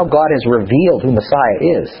how God has revealed who Messiah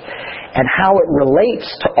is, and how it relates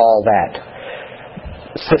to all that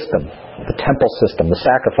system, the temple system, the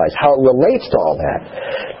sacrifice, how it relates to all that,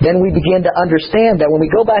 then we begin to understand that when we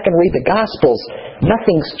go back and read the Gospels,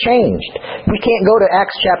 nothing's changed. We can't go to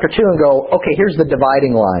Acts chapter 2 and go, okay, here's the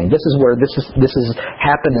dividing line. This is where this has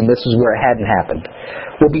happened and this is where it hadn't happened.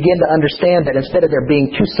 We'll begin to understand that instead of there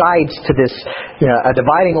being two sides to this, a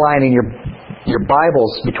dividing line in your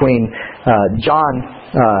Bibles between John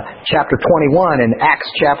chapter 21 and Acts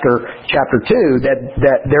chapter 2,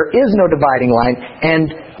 that there is no dividing line.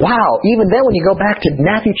 And wow, even then when you go back to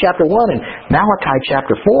Matthew chapter 1 and Malachi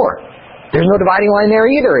chapter 4, there's no dividing line there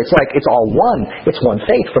either. It's like it's all one. It's one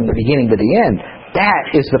faith from the beginning to the end.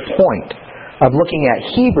 That is the point of looking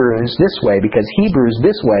at Hebrews this way, because Hebrews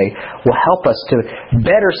this way will help us to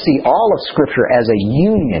better see all of Scripture as a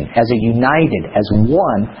union, as a united, as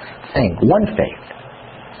one thing, one faith,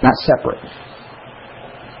 not separate.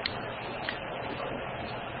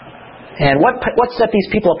 And what set these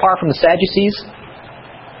people apart from the Sadducees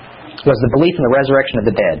was the belief in the resurrection of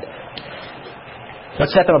the dead. What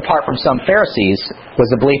set them apart from some Pharisees was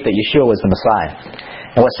the belief that Yeshua was the Messiah.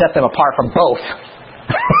 And what set them apart from both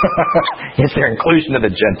is their inclusion of the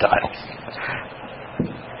Gentiles.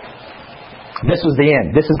 This was the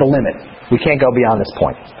end. This is the limit. We can't go beyond this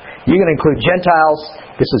point. You're going to include Gentiles.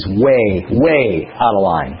 This is way, way out of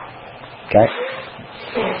line. Okay?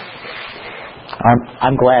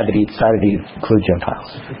 I'm glad that He decided to include Gentiles.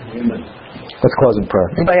 Let's close in prayer.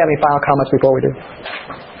 Anybody have any final comments before we do?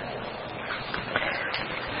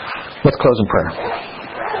 Let's close in prayer.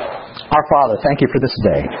 Our Father, thank You for this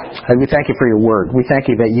day. We thank You for Your Word. We thank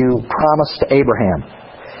You that You promised to Abraham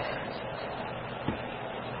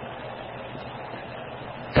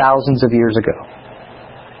thousands of years ago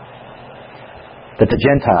that the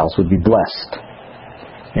Gentiles would be blessed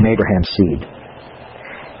in Abraham's seed.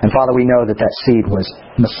 And Father, we know that that seed was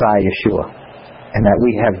Messiah Yeshua, and that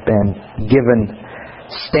we have been given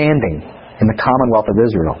standing in the commonwealth of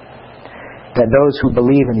Israel, that those who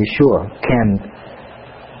believe in Yeshua can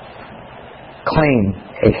claim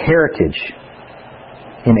a heritage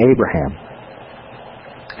in Abraham.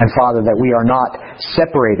 And Father, that we are not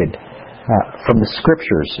separated from the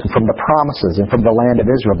Scriptures and from the promises and from the land of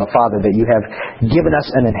Israel, but Father, that You have given us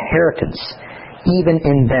an inheritance even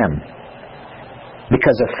in them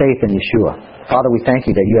because of faith in Yeshua. Father, we thank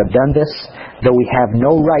You that You have done this, though we have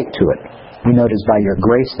no right to it. We know it is by Your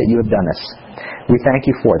grace that You have done this. We thank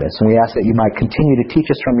You for this, and we ask that You might continue to teach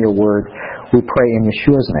us from Your Word. We pray in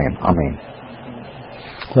Yeshua's name. Amen.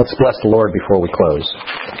 Let's bless the Lord before we close.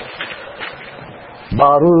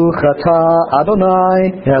 Baruch atah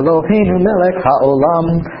Adonai Eloheinu melech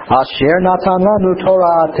haolam asher natan lanu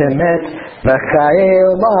Torah temet v'chaye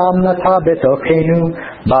olam nata betochenu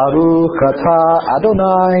Baruch atah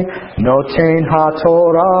Adonai noten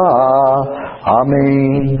haTorah.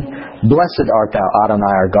 Amen. Blessed art Thou,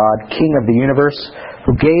 Adonai our God, King of the universe,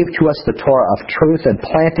 who gave to us the Torah of truth and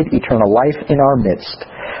planted eternal life in our midst.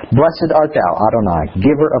 Blessed art Thou, Adonai,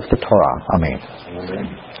 giver of the Torah. Amen.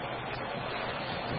 Amen.